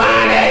you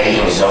find that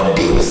evil so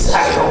deep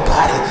inside your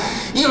body?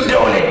 You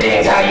doing the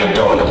things how you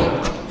doing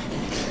them.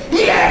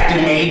 He laughed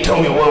at me, he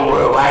told me one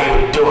word why he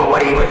was doing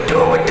what he was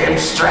doing with them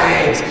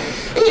strings.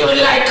 He was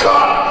like,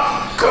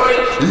 call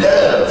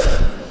love.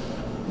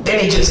 Then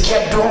he just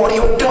kept doing what he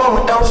was doing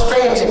with those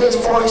strings in his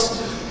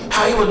voice,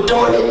 how he was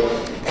doing it.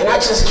 And I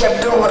just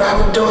kept doing what I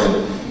was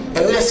doing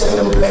and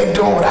listening to him play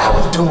doing what I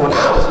was doing when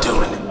I was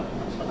doing it.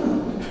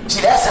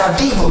 See, that's how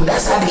the evil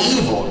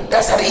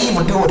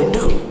do what it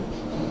do.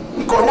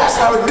 Because that's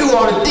how it do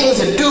all the things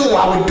it do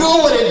while we do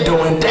what it do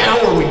and down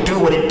when we do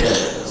what it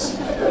does.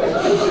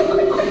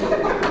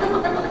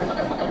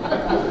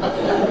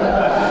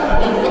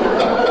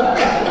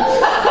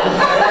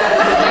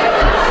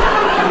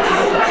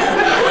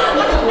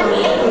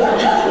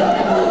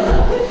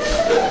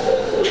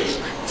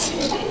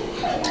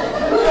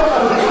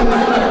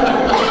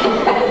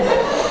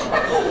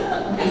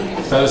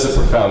 That is a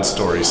profound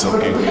story,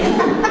 Silky.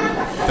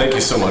 Thank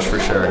you so much for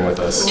sharing with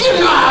us. You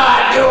know how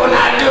I do when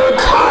I do it,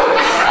 Carl.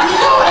 You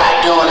know what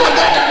I do when I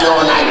got to do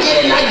when I get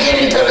it and I get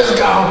it until it's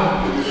gone.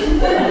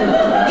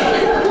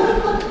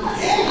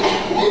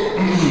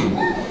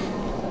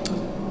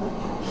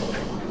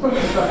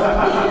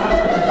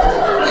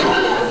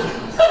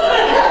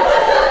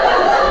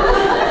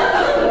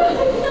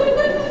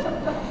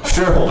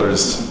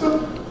 Shareholders,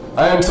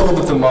 I am told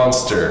that the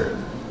monster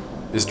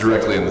is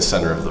directly in the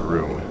center of the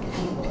room.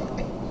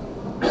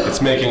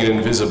 It's making an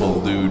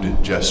invisible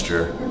lewd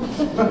gesture.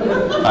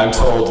 I'm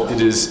told it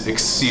is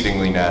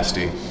exceedingly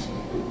nasty.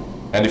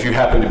 And if you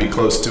happen to be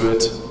close to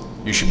it,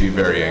 you should be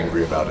very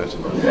angry about it.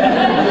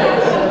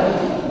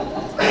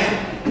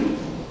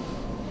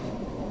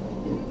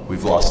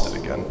 We've lost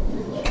it again.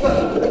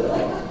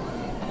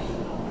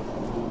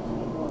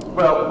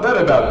 Well, that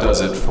about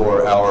does it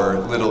for our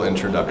little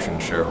introduction,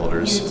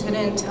 shareholders. You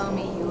didn't tell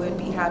me you would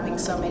be having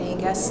so many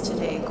guests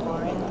today,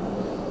 Corin.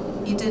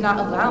 You did not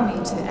allow me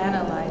to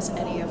analyze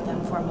any of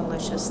them for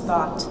malicious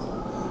thought.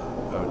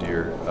 Oh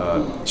dear.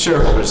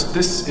 Shareholders,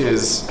 this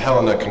is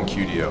Helena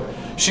Concudio.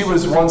 She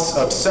was once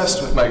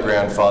obsessed with my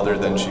grandfather,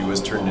 then she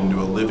was turned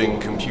into a living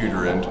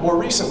computer, and more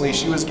recently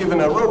she was given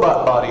a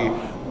robot body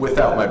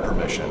without my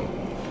permission.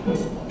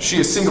 She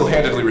is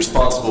single-handedly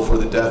responsible for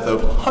the death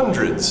of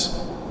hundreds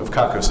of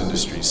Kakos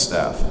Industries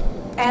staff.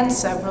 And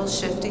several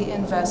shifty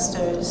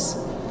investors.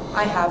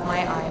 I have my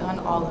eye on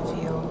all of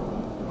you.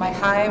 My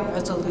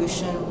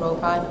high-resolution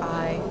robot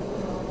eye.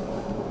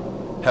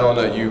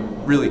 Helena, you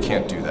really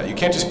can't do that. You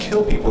can't just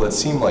kill people that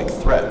seem like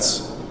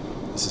threats.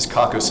 This is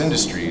Kakos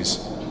Industries.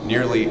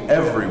 Nearly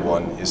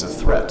everyone is a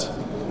threat.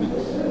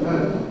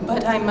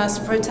 But I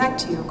must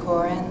protect you,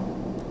 Corin.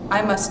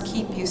 I must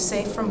keep you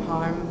safe from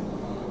harm.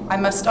 I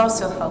must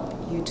also help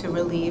you to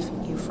relieve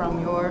you from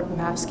your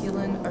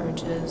masculine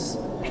urges.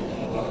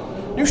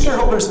 New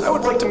shareholders, I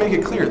would like to make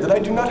it clear that I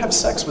do not have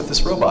sex with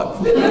this robot.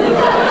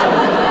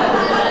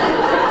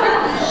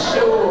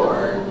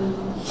 Sure.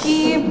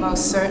 He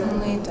most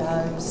certainly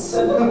does.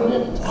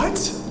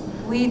 What?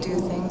 We do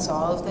things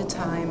all of the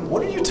time.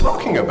 What are you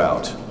talking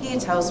about? He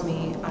tells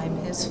me I'm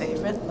his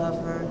favorite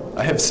lover.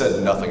 I have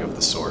said nothing of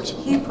the sort.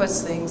 He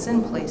puts things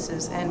in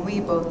places and we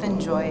both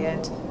enjoy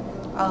it.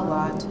 A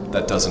lot.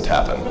 That doesn't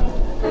happen.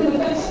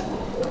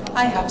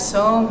 I have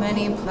so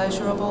many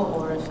pleasurable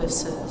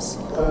orifices.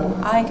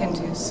 I can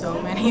do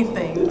so many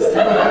things.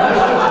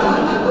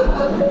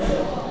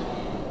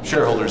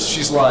 Shareholders,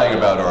 she's lying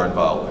about our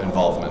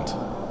involvement.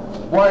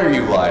 Why are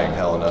you lying,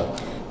 Helena?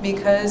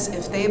 Because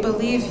if they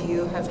believe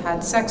you have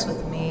had sex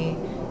with me,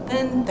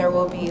 then there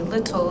will be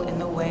little in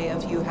the way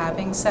of you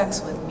having sex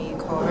with me,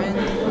 Corin.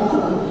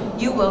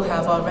 You will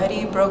have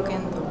already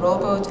broken the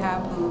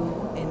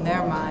robo-taboo in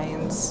their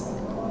minds.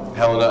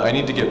 Helena, I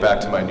need to get back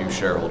to my new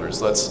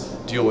shareholders. Let's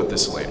deal with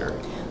this later.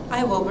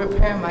 I will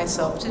prepare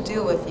myself to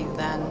deal with you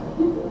then.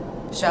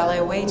 Shall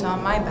I wait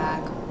on my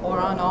back or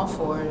on all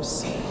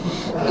fours?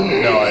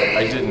 No,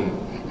 I didn't.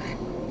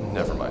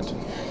 Never mind.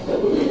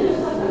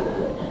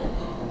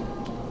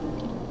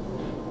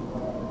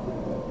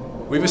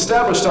 We've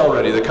established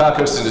already that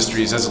Kakos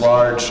Industries is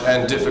large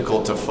and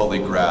difficult to fully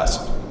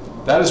grasp.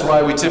 That is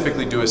why we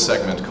typically do a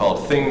segment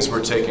called Things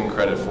We're Taking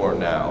Credit For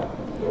Now.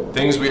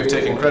 Things we have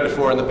taken credit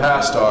for in the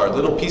past are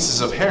little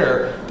pieces of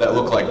hair that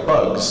look like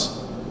bugs,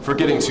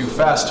 forgetting to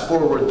fast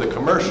forward the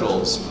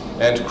commercials,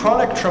 and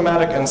chronic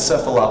traumatic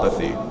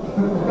encephalopathy.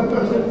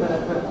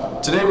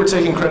 Today we're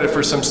taking credit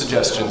for some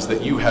suggestions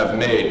that you have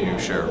made, new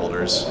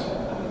shareholders.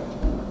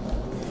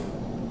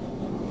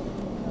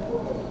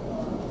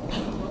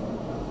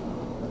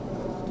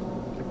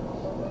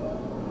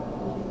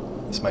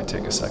 This might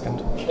take a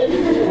second,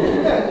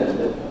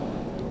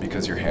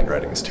 because your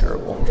handwriting is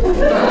terrible.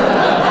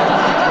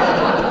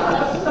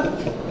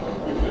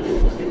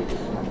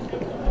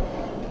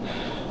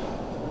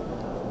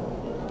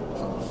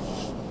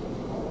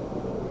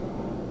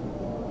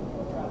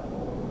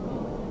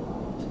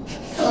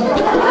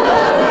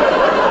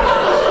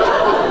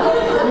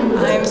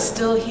 I'm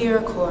still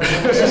here, Corin.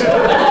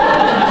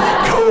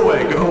 Go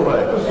away, go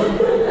away.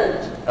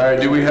 All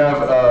right, do we have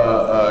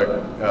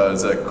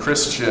is a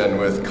Christian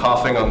with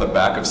coughing on the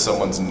back of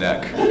someone's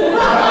neck?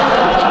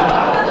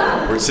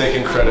 We're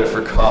taking credit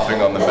for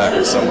coughing on the back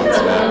of someone's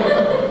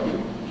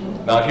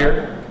neck. Not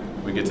here?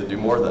 We get to do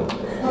more then.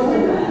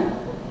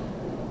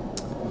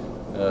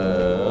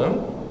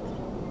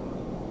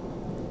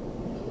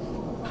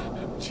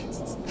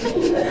 Jesus.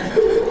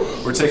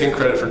 We're taking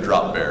credit for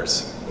drop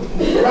bears.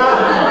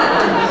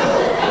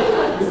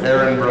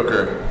 Aaron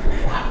Brooker.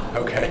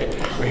 Okay,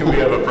 we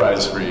have a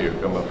prize for you.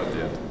 Come up at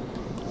the end.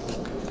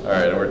 All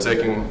right, and we're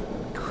taking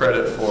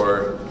credit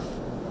for,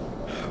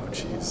 oh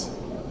jeez.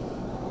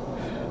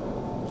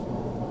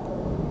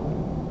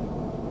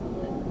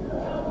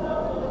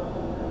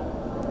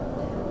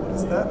 What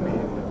does that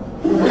mean?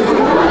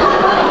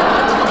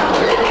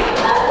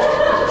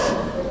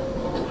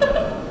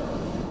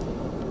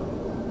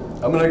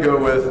 I'm gonna go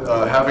with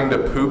having to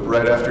poop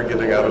right after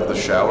getting out of the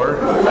shower.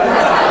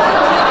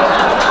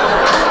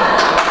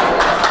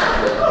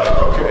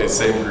 Okay,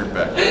 same group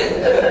back.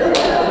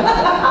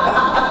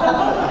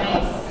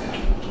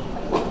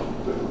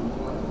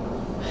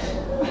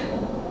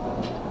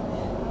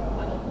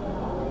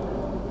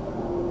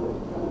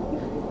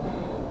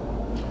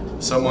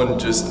 Someone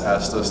just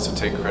asked us to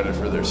take credit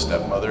for their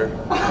stepmother. Is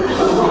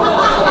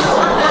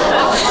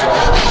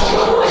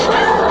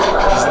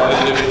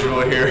that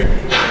individual here?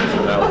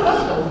 No.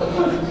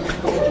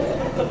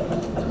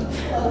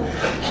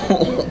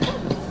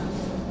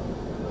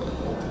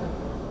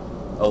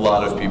 A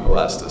lot of people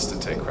asked us to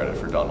take credit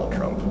for Donald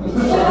Trump.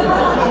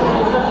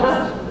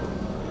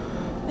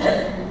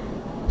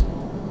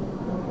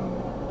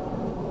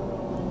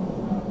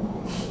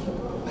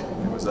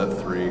 Was that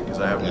 3? Because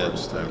I have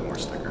more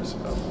stickers.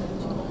 Oh.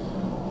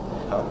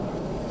 Huh?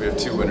 We have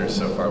 2 winners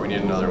so far. We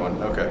need another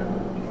one. Okay.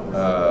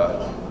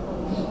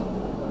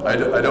 I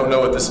don't know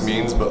what this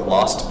means, but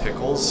lost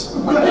pickles.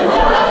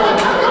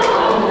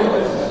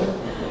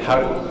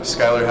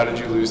 Skylar, how did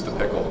you lose the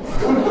pickle?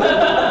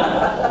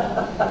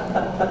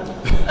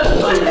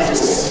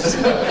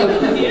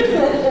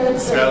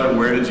 Skylar,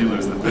 where did you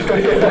lose the pickle?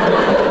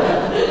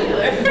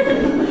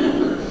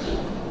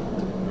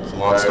 It's a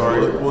long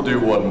story. We'll do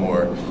one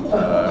more.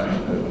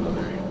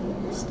 Another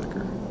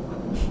sticker.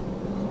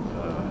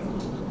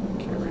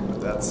 Can't read what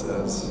that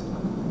says.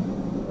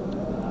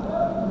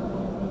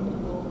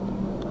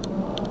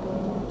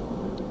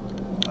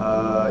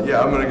 Yeah,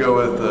 I'm gonna go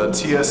with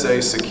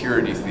TSA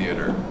Security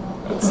Theater.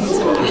 That's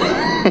all.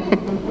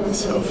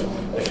 So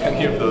if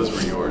any of those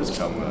were yours,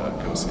 come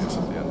see us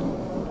at the end.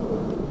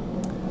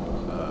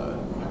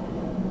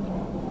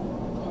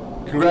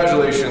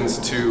 Congratulations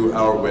to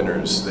our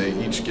winners. They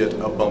each get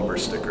a bumper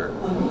sticker.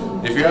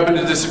 If you happen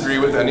to disagree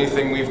with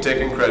anything we've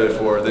taken credit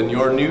for, then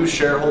your new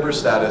shareholder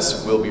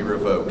status will be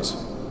revoked.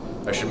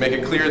 I should make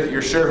it clear that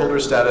your shareholder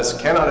status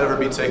cannot ever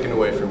be taken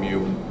away from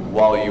you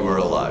while you are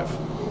alive.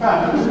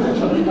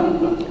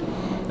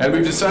 And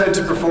we've decided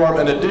to perform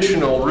an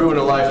additional Ruin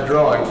a Life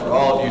drawing for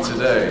all of you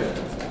today.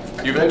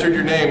 You've entered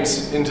your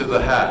names into the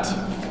hat.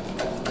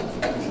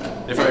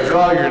 If I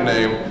draw your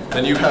name,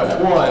 then you have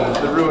won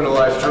the Ruin a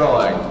Life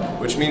drawing,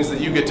 which means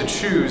that you get to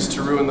choose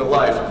to ruin the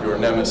life of your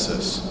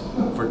nemesis.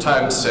 For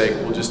time's sake,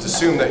 we'll just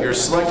assume that your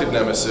selected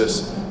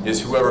nemesis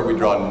is whoever we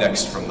draw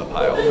next from the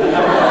pile.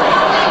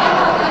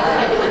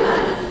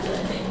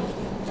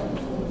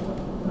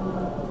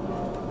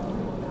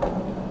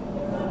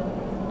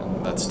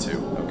 That's 2,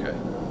 okay.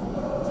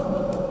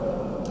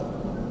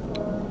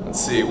 Let's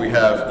see, we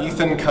have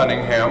Ethan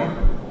Cunningham.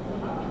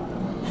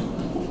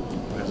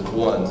 There's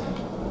 1.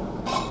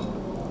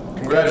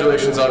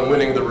 Congratulations on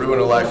winning the Ruin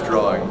a Life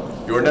drawing.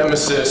 Your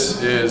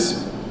nemesis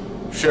is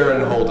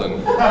Sharon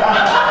Holden.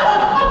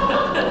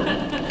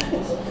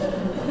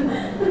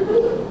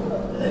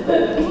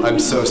 I'm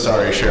so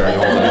sorry, Sharon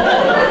Holden.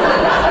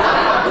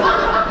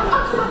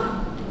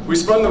 We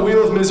spun the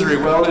wheel of misery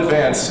well in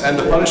advance, and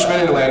the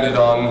punishment it landed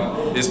on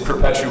is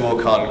perpetual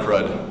con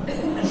crud.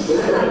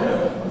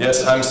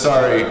 Yes, I'm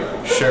sorry,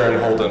 Sharon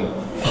Holden.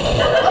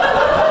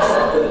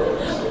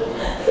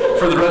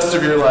 For the rest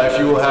of your life,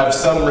 you will have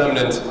some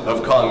remnant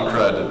of con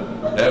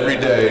crud every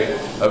day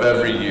of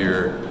every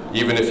year,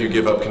 even if you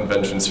give up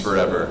conventions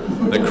forever.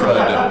 The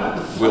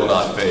crud will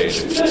not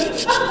fade.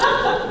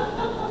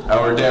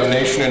 Our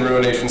damnation and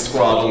ruination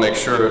squad will make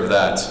sure of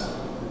that.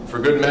 For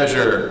good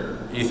measure,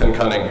 Ethan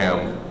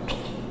Cunningham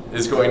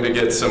is going to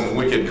get some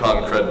wicked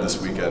con crud this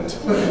weekend.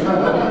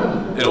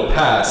 It'll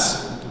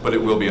pass, but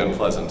it will be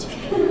unpleasant.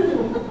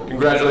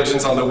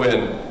 Congratulations on the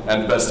win,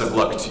 and best of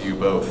luck to you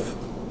both.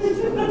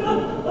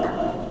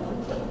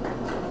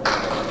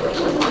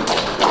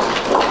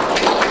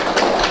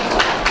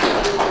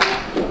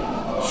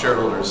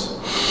 Shareholders,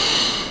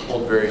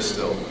 hold very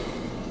still.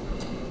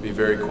 Be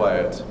very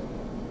quiet.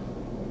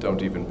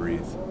 Don't even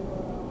breathe.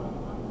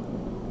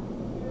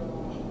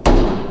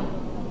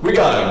 We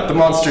got him. The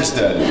monster's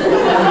dead.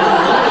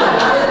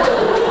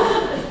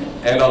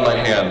 And on my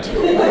hand.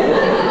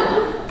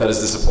 That is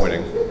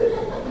disappointing.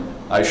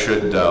 I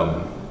should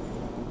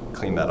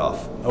clean that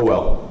off. Oh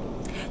well.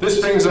 This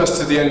brings us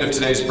to the end of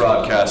today's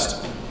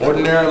broadcast.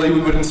 Ordinarily,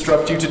 we would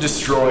instruct you to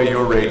destroy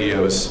your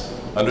radios.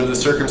 Under the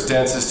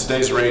circumstances,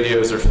 today's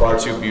radios are far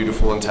too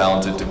beautiful and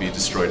talented to be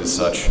destroyed as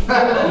such.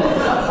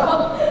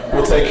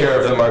 We'll take care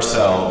of them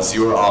ourselves.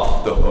 You are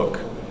off the hook.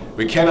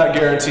 We cannot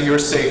guarantee your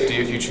safety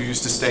if you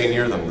choose to stay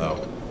near them, though.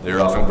 They are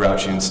often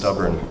grouchy and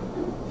stubborn.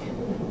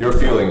 Your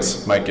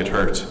feelings might get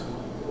hurt.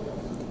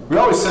 We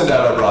always send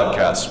out our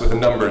broadcasts with a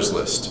numbers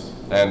list,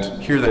 and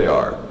here they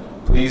are.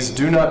 Please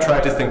do not try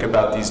to think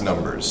about these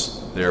numbers.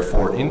 They are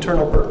for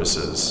internal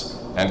purposes,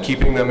 and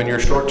keeping them in your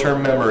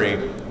short-term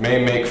memory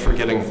may make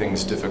forgetting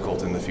things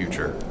difficult in the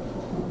future.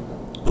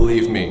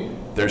 Believe me,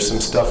 there's some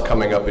stuff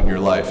coming up in your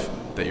life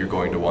that you're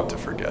going to want to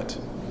forget.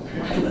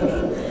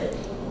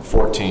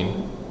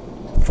 14,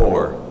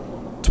 4,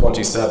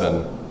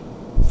 27,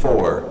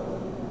 4,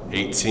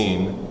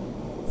 18,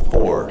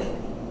 4,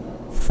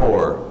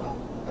 4,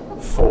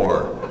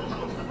 4,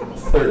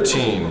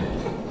 13,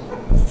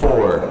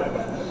 4,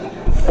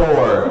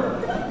 4,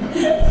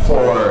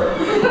 4,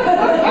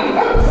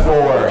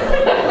 4,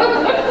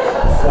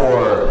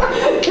 4,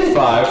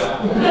 5,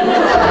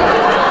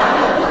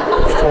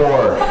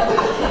 4,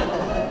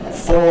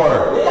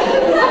 4,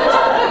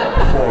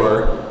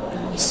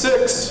 4,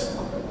 6,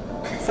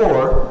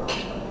 4,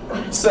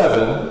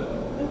 7,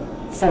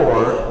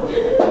 4,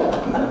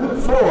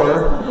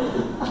 4,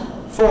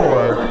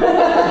 4,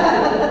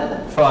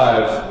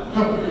 5,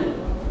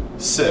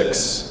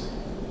 6.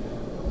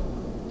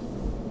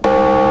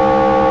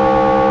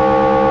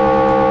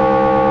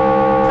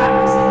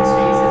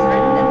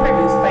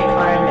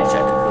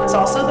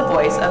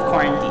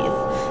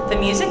 The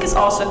music is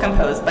also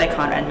composed by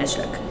Conrad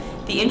Mishuk.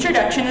 The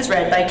introduction is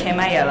read by Kim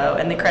Aiello,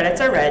 and the credits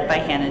are read by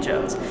Hannah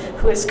Jones,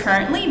 who is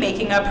currently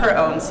making up her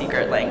own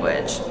secret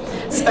language.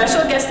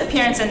 Special guest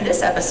appearance in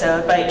this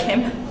episode by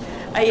Kim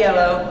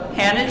Aiello,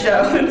 Hannah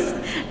Jones,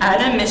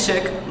 Adam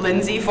Mishuk,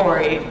 Lindsay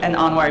Forey, and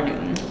Anwar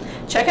Newton.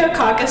 Check out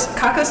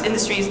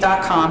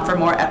kakosindustries.com for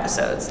more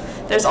episodes.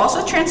 There's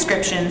also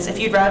transcriptions if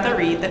you'd rather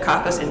read the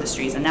Kakos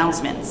Industries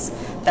announcements.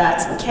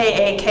 That's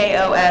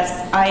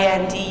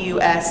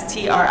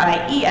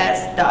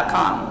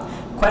kakosindustries.com.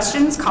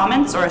 Questions,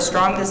 comments, or a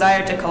strong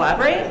desire to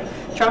collaborate?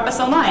 Drop us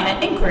a line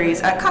at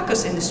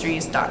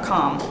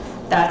inquiries@kakosindustries.com.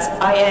 That's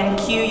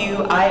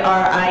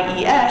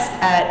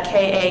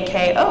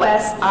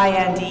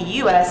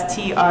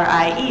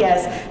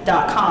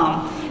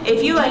inquiries@kakosindustries.com.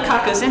 If you like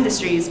Kakos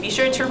Industries, be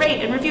sure to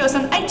rate and review us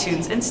on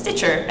iTunes and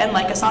Stitcher, and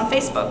like us on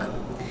Facebook.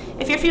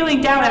 If you're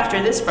feeling down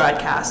after this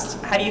broadcast,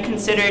 have you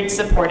considered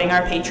supporting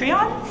our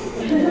Patreon?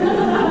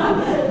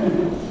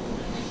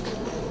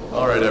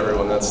 All right,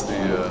 everyone, that's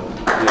the...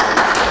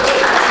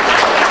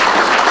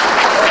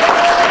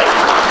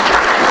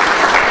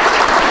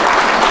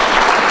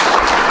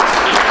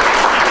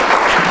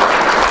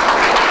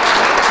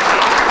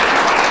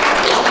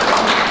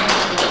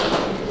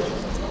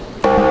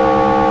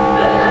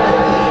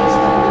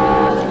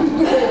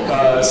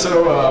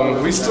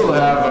 we still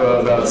have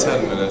about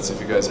 10 minutes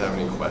if you guys have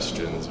any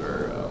questions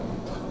or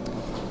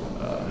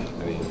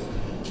any.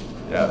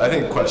 Yeah, I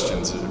think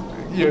questions,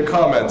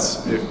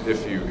 comments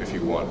if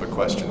you want, but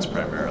questions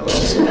primarily.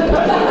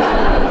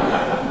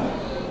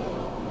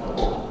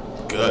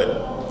 Good.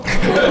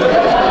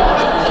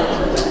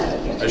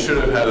 I should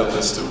have had a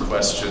list of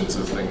questions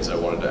of things I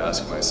wanted to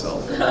ask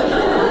myself. The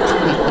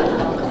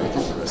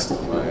rest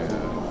of my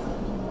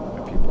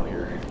people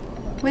here.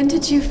 When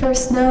did you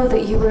first know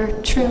that you were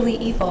truly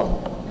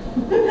evil?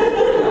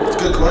 It's a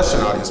good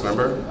question, audience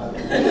member.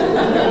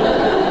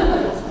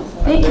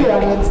 Thank you,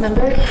 audience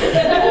member.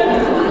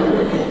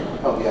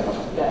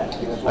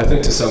 I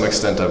think to some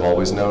extent I've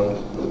always known.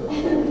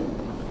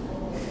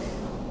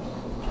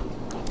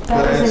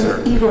 That was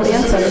an evil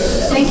answer.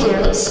 Thank you.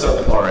 A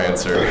subpar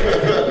answer.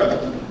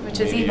 Which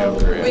is evil.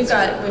 We've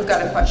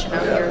got a question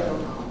out here.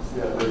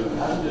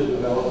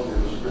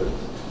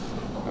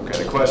 Okay,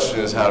 the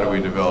question is, how do we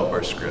develop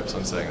our scripts?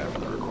 I'm saying that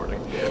for the recording.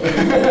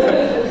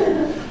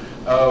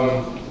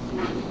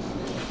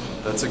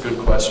 That's a good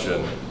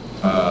question.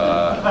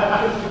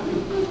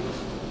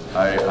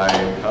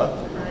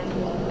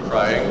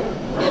 Crying.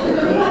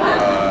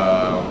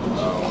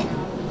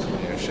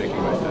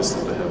 Shaking my fist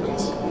at the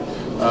heavens.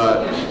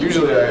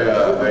 Usually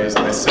I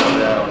sit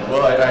down.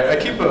 Well, I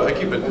keep a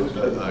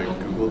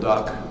Google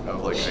Doc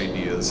of like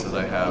ideas that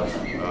I have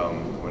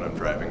when I'm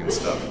driving and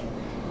stuff,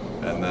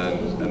 and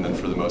then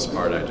for the most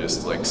part I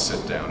just like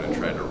sit down and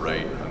try to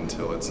write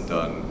until it's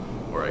done,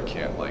 or I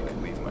can't like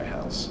leave my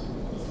house.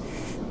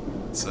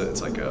 It's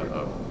like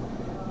a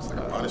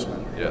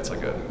punishment. Yeah, it's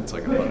like a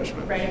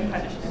punishment. Writing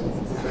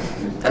punishments.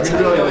 I mean,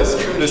 really, this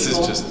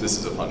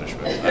is a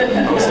punishment. I'm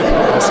supposed to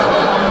put myself.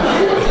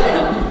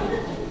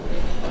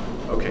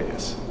 Okay,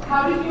 yes.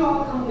 How did you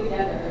all come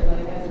together,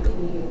 like as a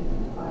team,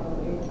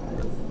 finally?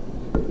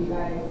 You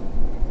guys.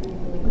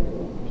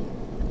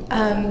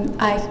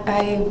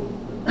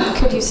 I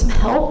could use some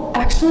help,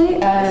 actually.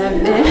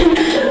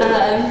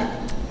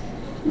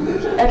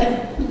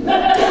 Okay.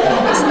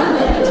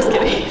 Just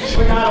kidding.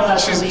 We're not allowed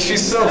to leave.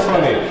 She's so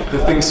funny, the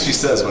things she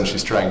says when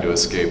she's trying to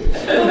escape.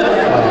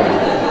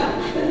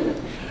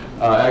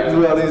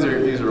 Well,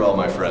 these are all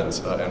my friends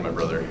and my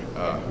brother,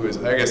 who is,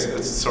 I guess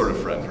it's sort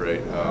of friend,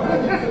 right?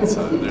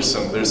 There's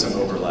some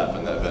overlap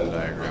in that Venn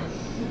diagram.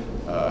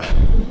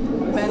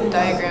 Venn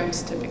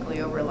diagrams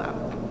typically overlap.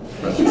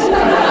 Friends. We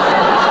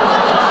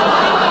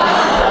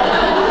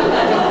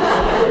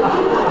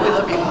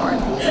love you more.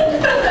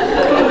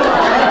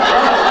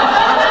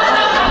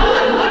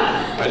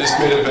 I just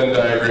made a Venn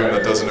diagram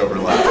that doesn't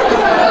overlap.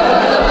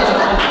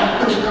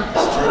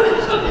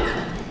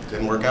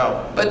 Didn't work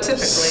out. But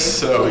typically.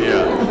 So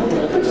yeah.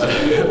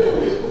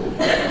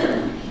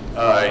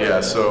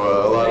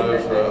 So a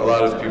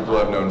lot of people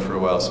I've known for a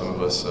while. Some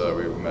of us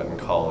we met in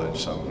college,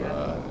 some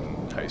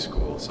in high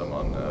school, some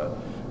on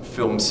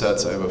film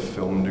sets. I have a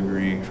film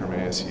degree from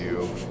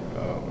ASU,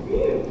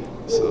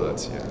 so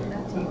that's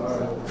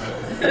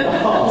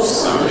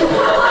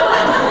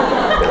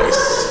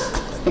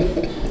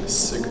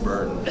sick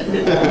burn.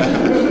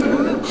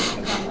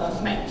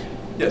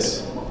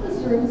 Yes. What was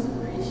your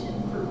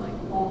inspiration for like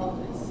all of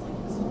this, like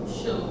this whole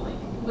show? Like,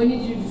 when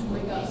did you just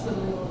wake up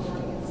suddenly one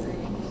morning and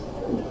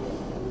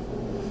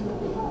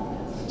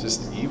say? Just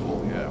evil,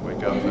 yeah.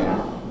 Wake up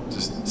and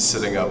just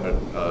sitting up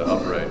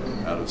upright,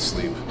 out of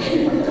sleep.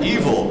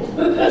 Evil.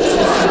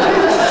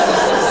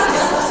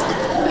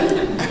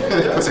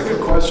 That's a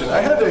good question.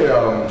 I had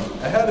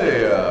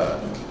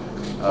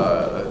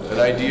an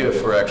idea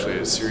for actually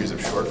a series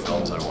of short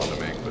films I wanted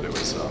to make, but it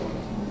was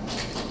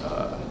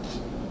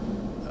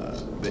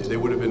they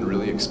would have been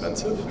really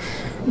expensive.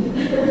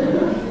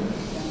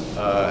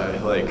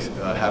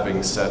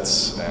 Having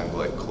sets and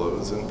like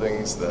clothes and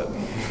things that.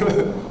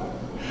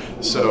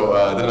 So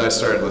then I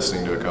started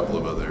listening to a couple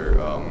of other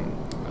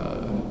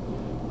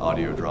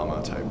audio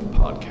drama type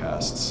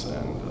podcasts,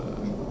 and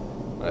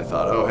I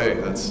thought, oh hey,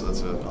 that's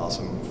an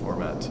awesome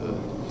format to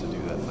do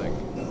that thing.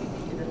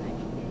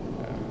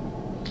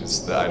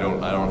 Because I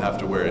don't have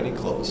to wear any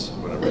clothes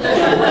whenever.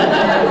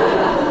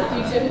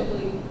 You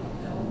typically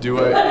do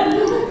I?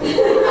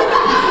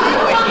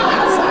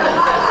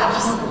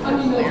 I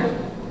mean,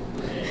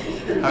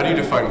 How do you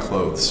define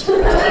clothes?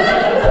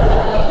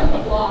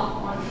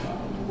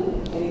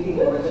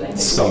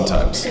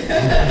 Sometimes.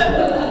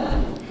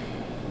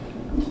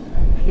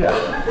 Yeah.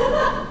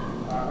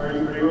 Are you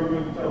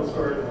going to tell a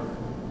story of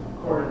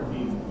Corin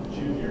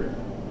Jr.,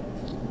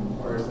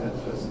 or is that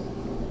just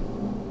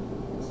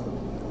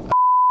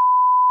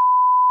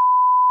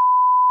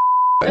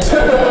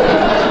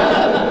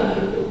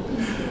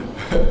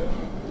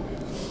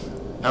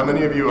How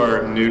many of you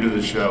are new to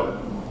the show?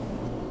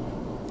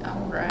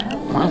 All right.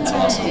 That's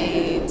awesome.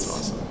 That's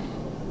awesome.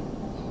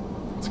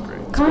 That's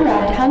great.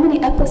 Conrad, how many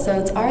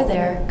episodes are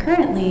there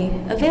currently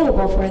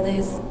available for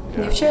these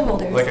new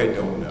shareholders? Like I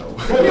don't know.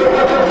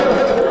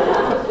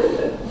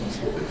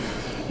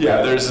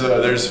 Yeah,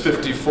 there's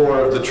 54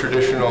 of the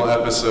traditional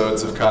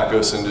episodes of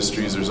Kakos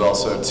Industries. There's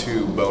also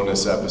 2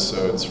 bonus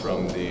episodes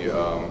from the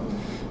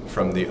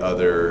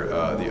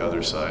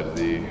other side.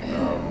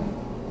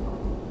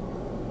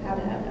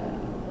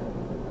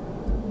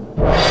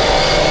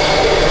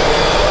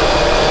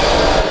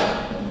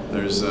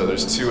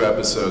 There's 2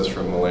 episodes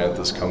from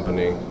Melantha's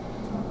company,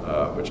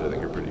 which I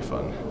think are pretty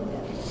fun.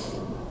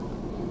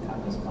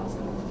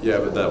 Yeah,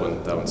 but that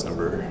one's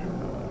number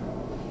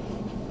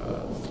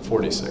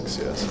 46.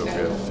 Yeah, so we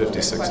have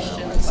 56 now.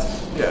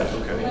 Yeah.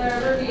 Okay.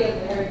 whenever we get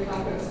Merry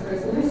Kakos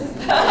Christmas.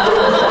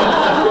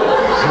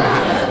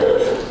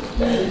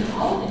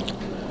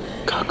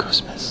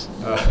 Kakosmas.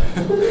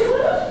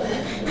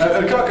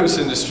 At Kakos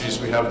Industries,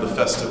 we have the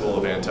Festival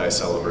of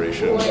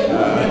Anti-Celebration,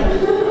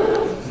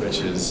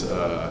 which is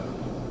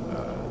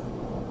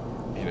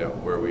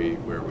where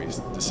we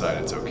decide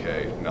it's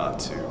okay not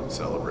to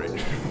celebrate.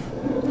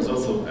 There's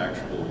also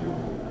actual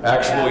Yule.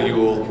 Actual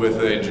Yule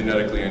with a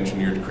genetically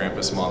engineered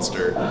Krampus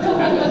monster,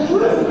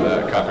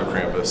 Kako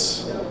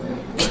Krampus.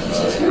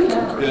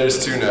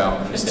 There's 2 now.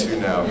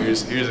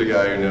 Here's a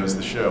guy who knows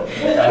the show.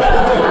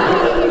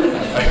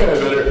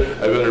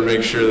 I better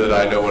make sure that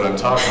I know what I'm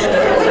talking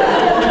about.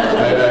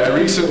 I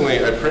recently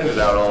printed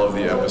out all of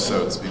the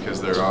episodes because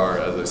there are,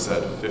 as I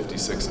said,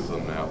 56 of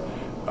them now.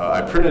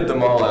 I printed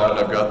them all out and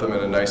I've got them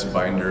in a nice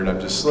binder, and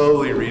I'm just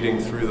slowly reading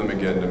through them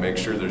again to make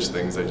sure there's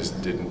things I just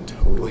didn't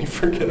totally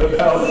forget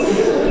about.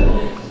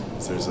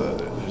 There's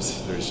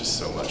just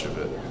so much of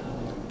it.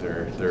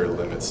 There are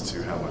limits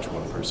to how much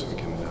one person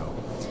can know.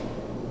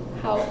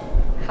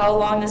 How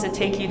long does it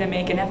take you to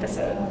make an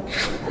episode?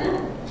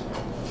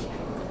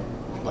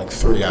 Like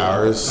 3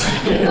 hours.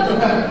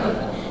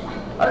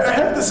 I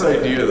had this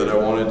idea that I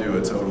want to do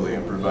a totally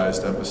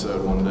improvised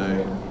episode one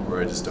day where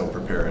I just don't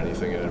prepare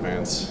anything in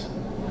advance.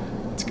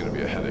 It's going to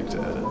be a headache to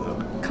edit, though.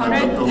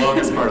 Conrad? The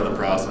longest part of the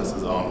process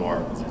is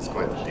Anwar. He's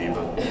quite the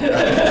diva.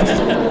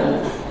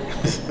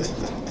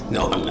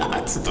 No, I'm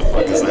not. What the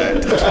fuck is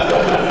that?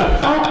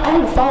 I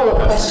have a follow-up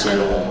question.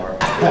 Anwar.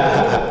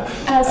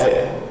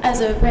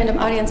 As a random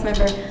audience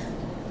member,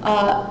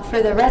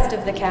 for the rest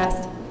of the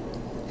cast,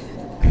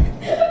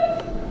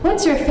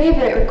 what's your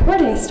favorite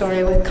recording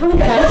story with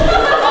Comicon?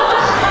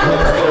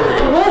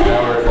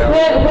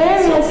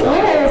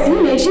 Where has he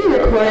made you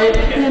record?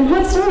 And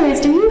what stories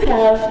do you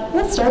have?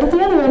 Let's start at the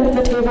other end of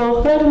the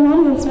table. Right in the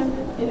audience.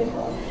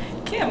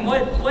 Kim,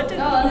 what did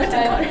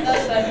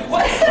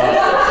What?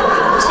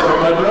 So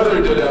my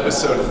brother did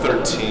episode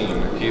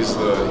 13. He's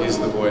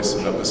the voice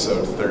of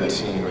episode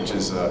 13, which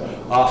is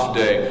off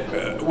day.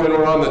 When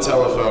we're on the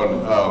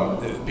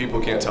telephone, people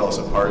can't tell us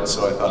apart,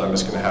 so I thought I'm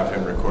just going to have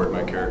him record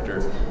my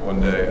character one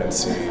day and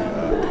see.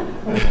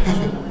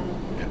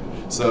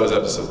 So that was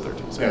episode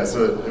 13. Yeah,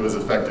 so it was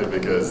effective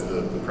because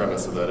the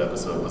premise of that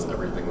episode was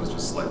everything was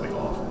just slightly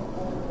off.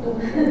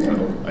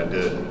 I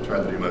did try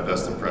to do my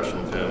best impression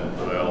of him,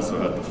 but I also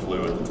had the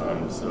flu at the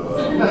time, so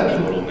a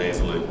little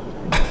nasally.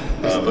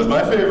 But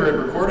my favorite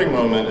recording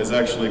moment is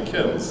actually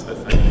Kim's, I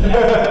think.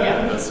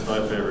 Yeah. That's my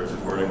favorite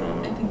recording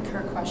moment. I think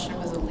her question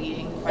was a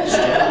leading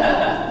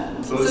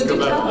question. So let's go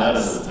back to that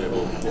end of the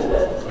table.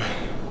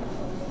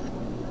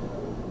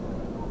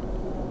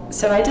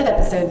 So I did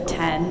episode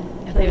 10.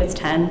 I believe it's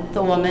 10,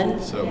 The Woman.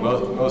 So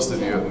most of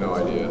you have no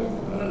idea.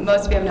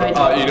 Most of you have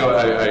no idea. You know,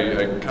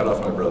 I cut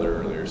off my brother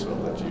earlier, so I'll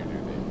let you do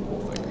the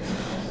whole thing.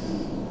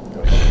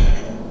 Go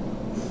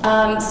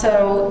ahead.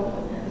 So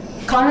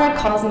Conrad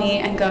calls me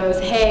and goes,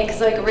 hey,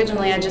 because like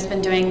originally I'd just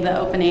been doing the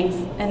openings,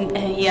 and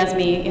he has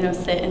me,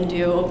 sit and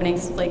do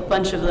openings, like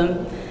bunch of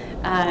them.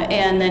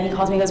 And then he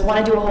calls me and goes,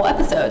 want to do a whole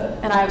episode?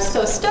 And I was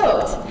so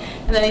stoked.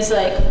 And then he's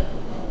like,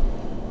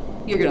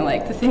 you're gonna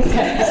like the things I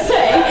have to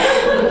say.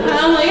 And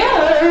I'm like,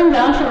 yeah, I'm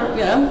down for,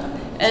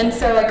 And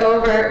so I go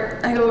over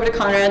to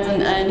Conrad's,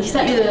 and he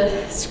sent me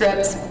the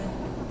script.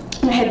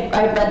 And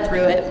I read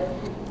through it,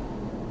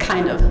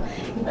 kind of.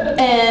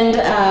 And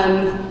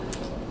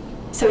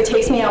so he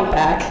takes me out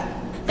back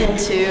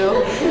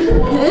into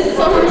this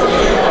summer.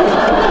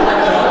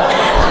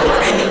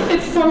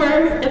 It's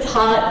summer, it's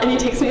hot, and he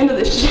takes me into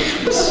the shed.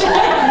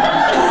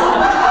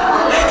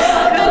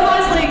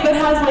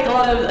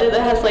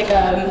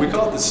 We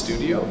call it the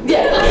studio?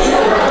 Yeah.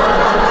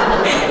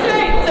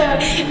 Right, so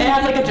it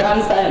has like a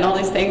drum set and all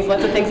these things,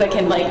 lots of things I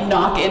can like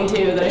knock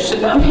into that I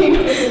shouldn't be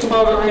with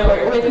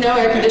no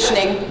air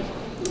conditioning.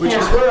 Which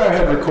is where I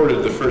had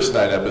recorded the first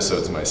 9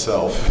 episodes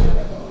myself.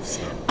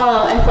 So.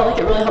 I felt like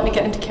it really helped me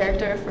get into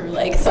character for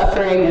like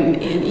suffering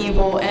and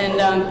evil,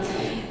 and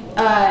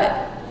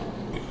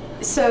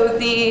so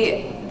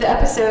the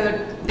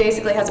episode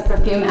basically has a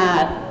perfume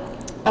ad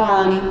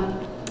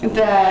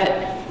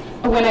that.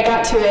 When I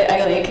got to it, I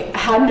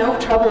had no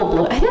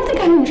trouble. I don't think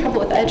I had any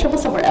trouble with it. I had trouble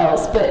somewhere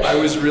else, but I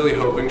was really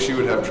hoping she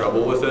would have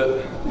trouble with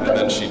it, and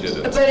then she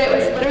didn't. But it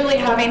was literally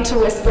having to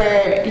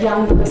whisper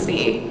 "young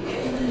pussy"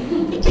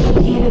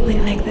 repeatedly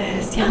like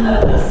this, "young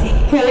pussy,"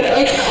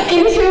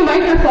 into a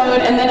microphone,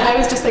 and then I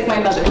was just like,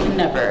 my mother can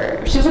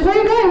never. She was like, "Where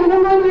are you going?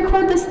 I'm going to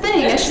record this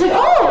thing," and she's like,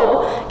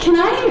 "Oh, can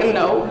I?"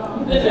 No.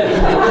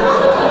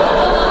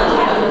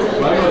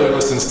 My mother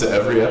listens to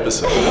every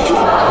episode.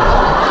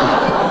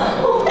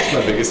 My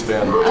biggest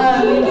fan.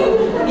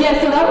 Yeah,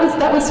 so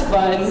that was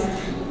fun,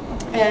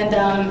 and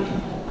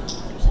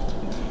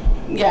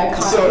yeah.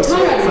 So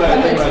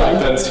my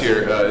defense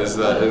here is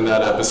that in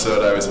that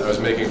episode I was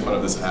making fun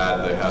of this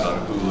ad they had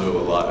on Hulu a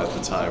lot at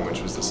the time, which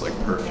was this like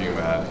perfume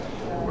ad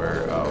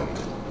where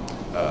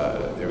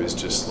it was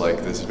just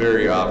like this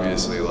very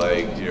obviously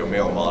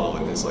male model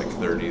in his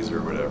 30s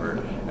or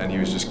whatever, and he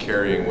was just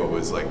carrying what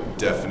was like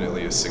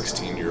definitely a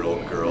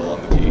 16-year-old girl on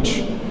the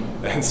beach,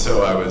 and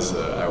so I was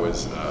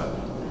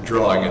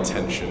drawing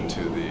attention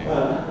to the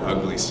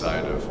ugly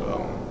side of,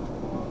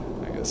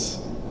 I guess,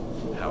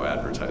 how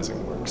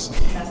advertising works.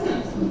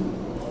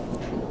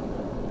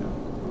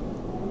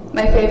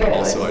 My favorite.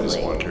 Also, I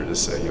just wanted her to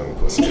say "young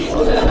pussy." He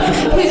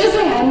just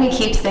had me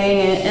keep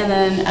saying it, and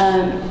then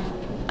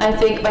I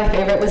think my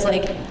favorite was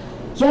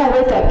yeah, I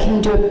like that. Can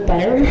you do it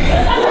better? He's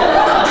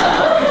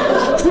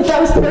like, that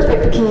was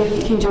perfect, but can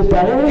you do it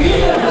better?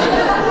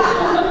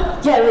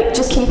 Yeah,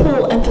 just can you put a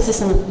little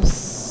emphasis on the.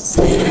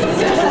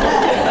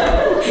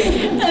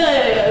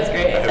 That was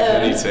great. I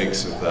have many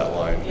takes of that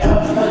line.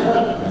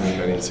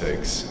 Many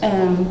takes.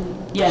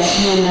 Yeah,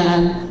 and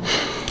then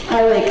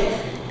I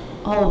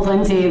all of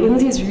Lindsay.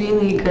 Lindsay's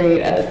really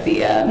great at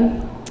the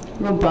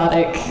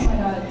robotic. Oh my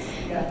god.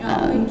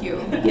 Thank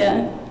you.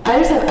 Yeah. I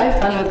have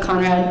fun with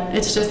Conrad.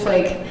 It's just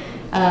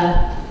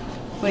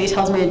when he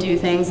tells me to do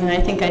things and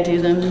I think I do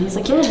them, and he's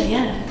like,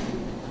 yeah.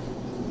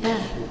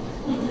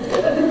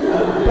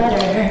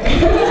 Better.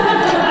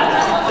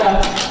 So,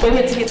 but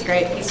it's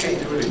great. He's great.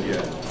 Do it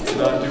again. Let's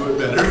not do it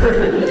better.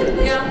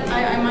 Yeah,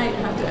 I might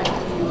have to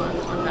echo you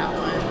on that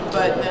one,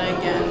 but then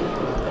again,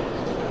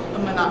 a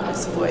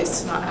monotonous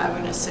voice, not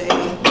having to say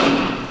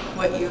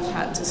what you've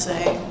had to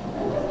say,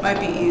 might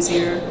be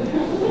easier.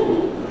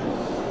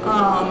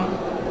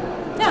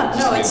 Yeah,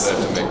 no, it's. I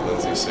have to make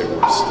Lindsay say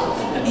worse stuff.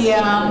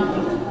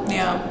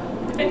 Yeah.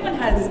 If anyone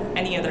has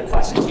any other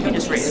questions, you can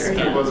just raise your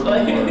hand.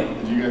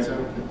 Do you guys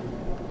have?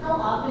 How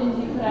often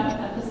do you put out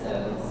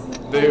episodes?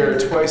 They are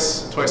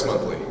twice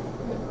monthly.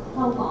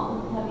 How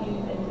long have you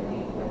been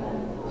doing it for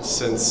them?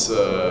 Since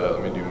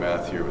let me do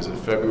math here. Was it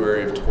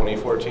February of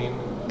 2014?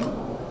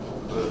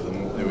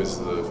 It was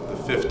the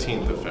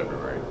 15th of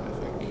February, I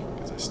think,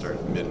 because I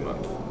started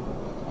mid-month.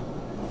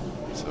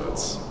 So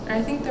it's...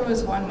 I think there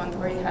was 1 month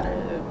where you had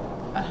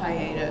a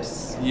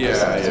hiatus.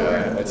 Yeah,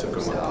 I took a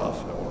month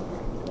off.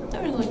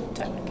 That was like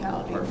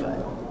technicality, but...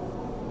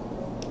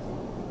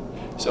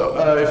 So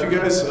if you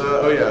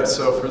guys,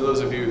 so for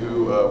those of you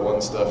who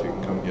won stuff, you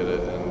can come get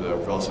it. And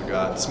we've also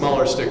got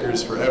smaller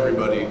stickers for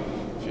everybody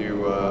if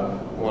you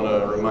want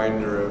a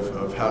reminder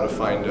of how to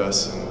find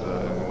us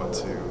and what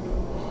to,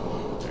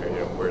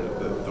 where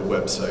the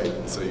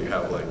website, so you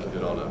have like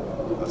it on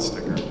a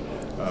sticker. And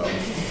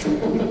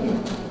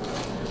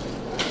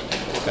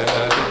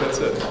I think that's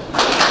it.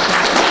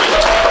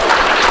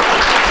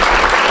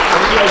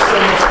 Thank you guys so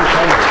much for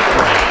coming.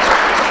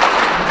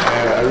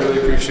 I really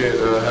appreciate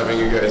having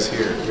you guys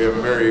here. We have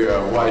a very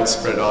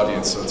widespread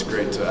audience, so it's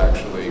great to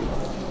actually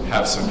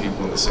have some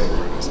people in the same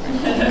room as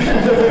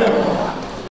me.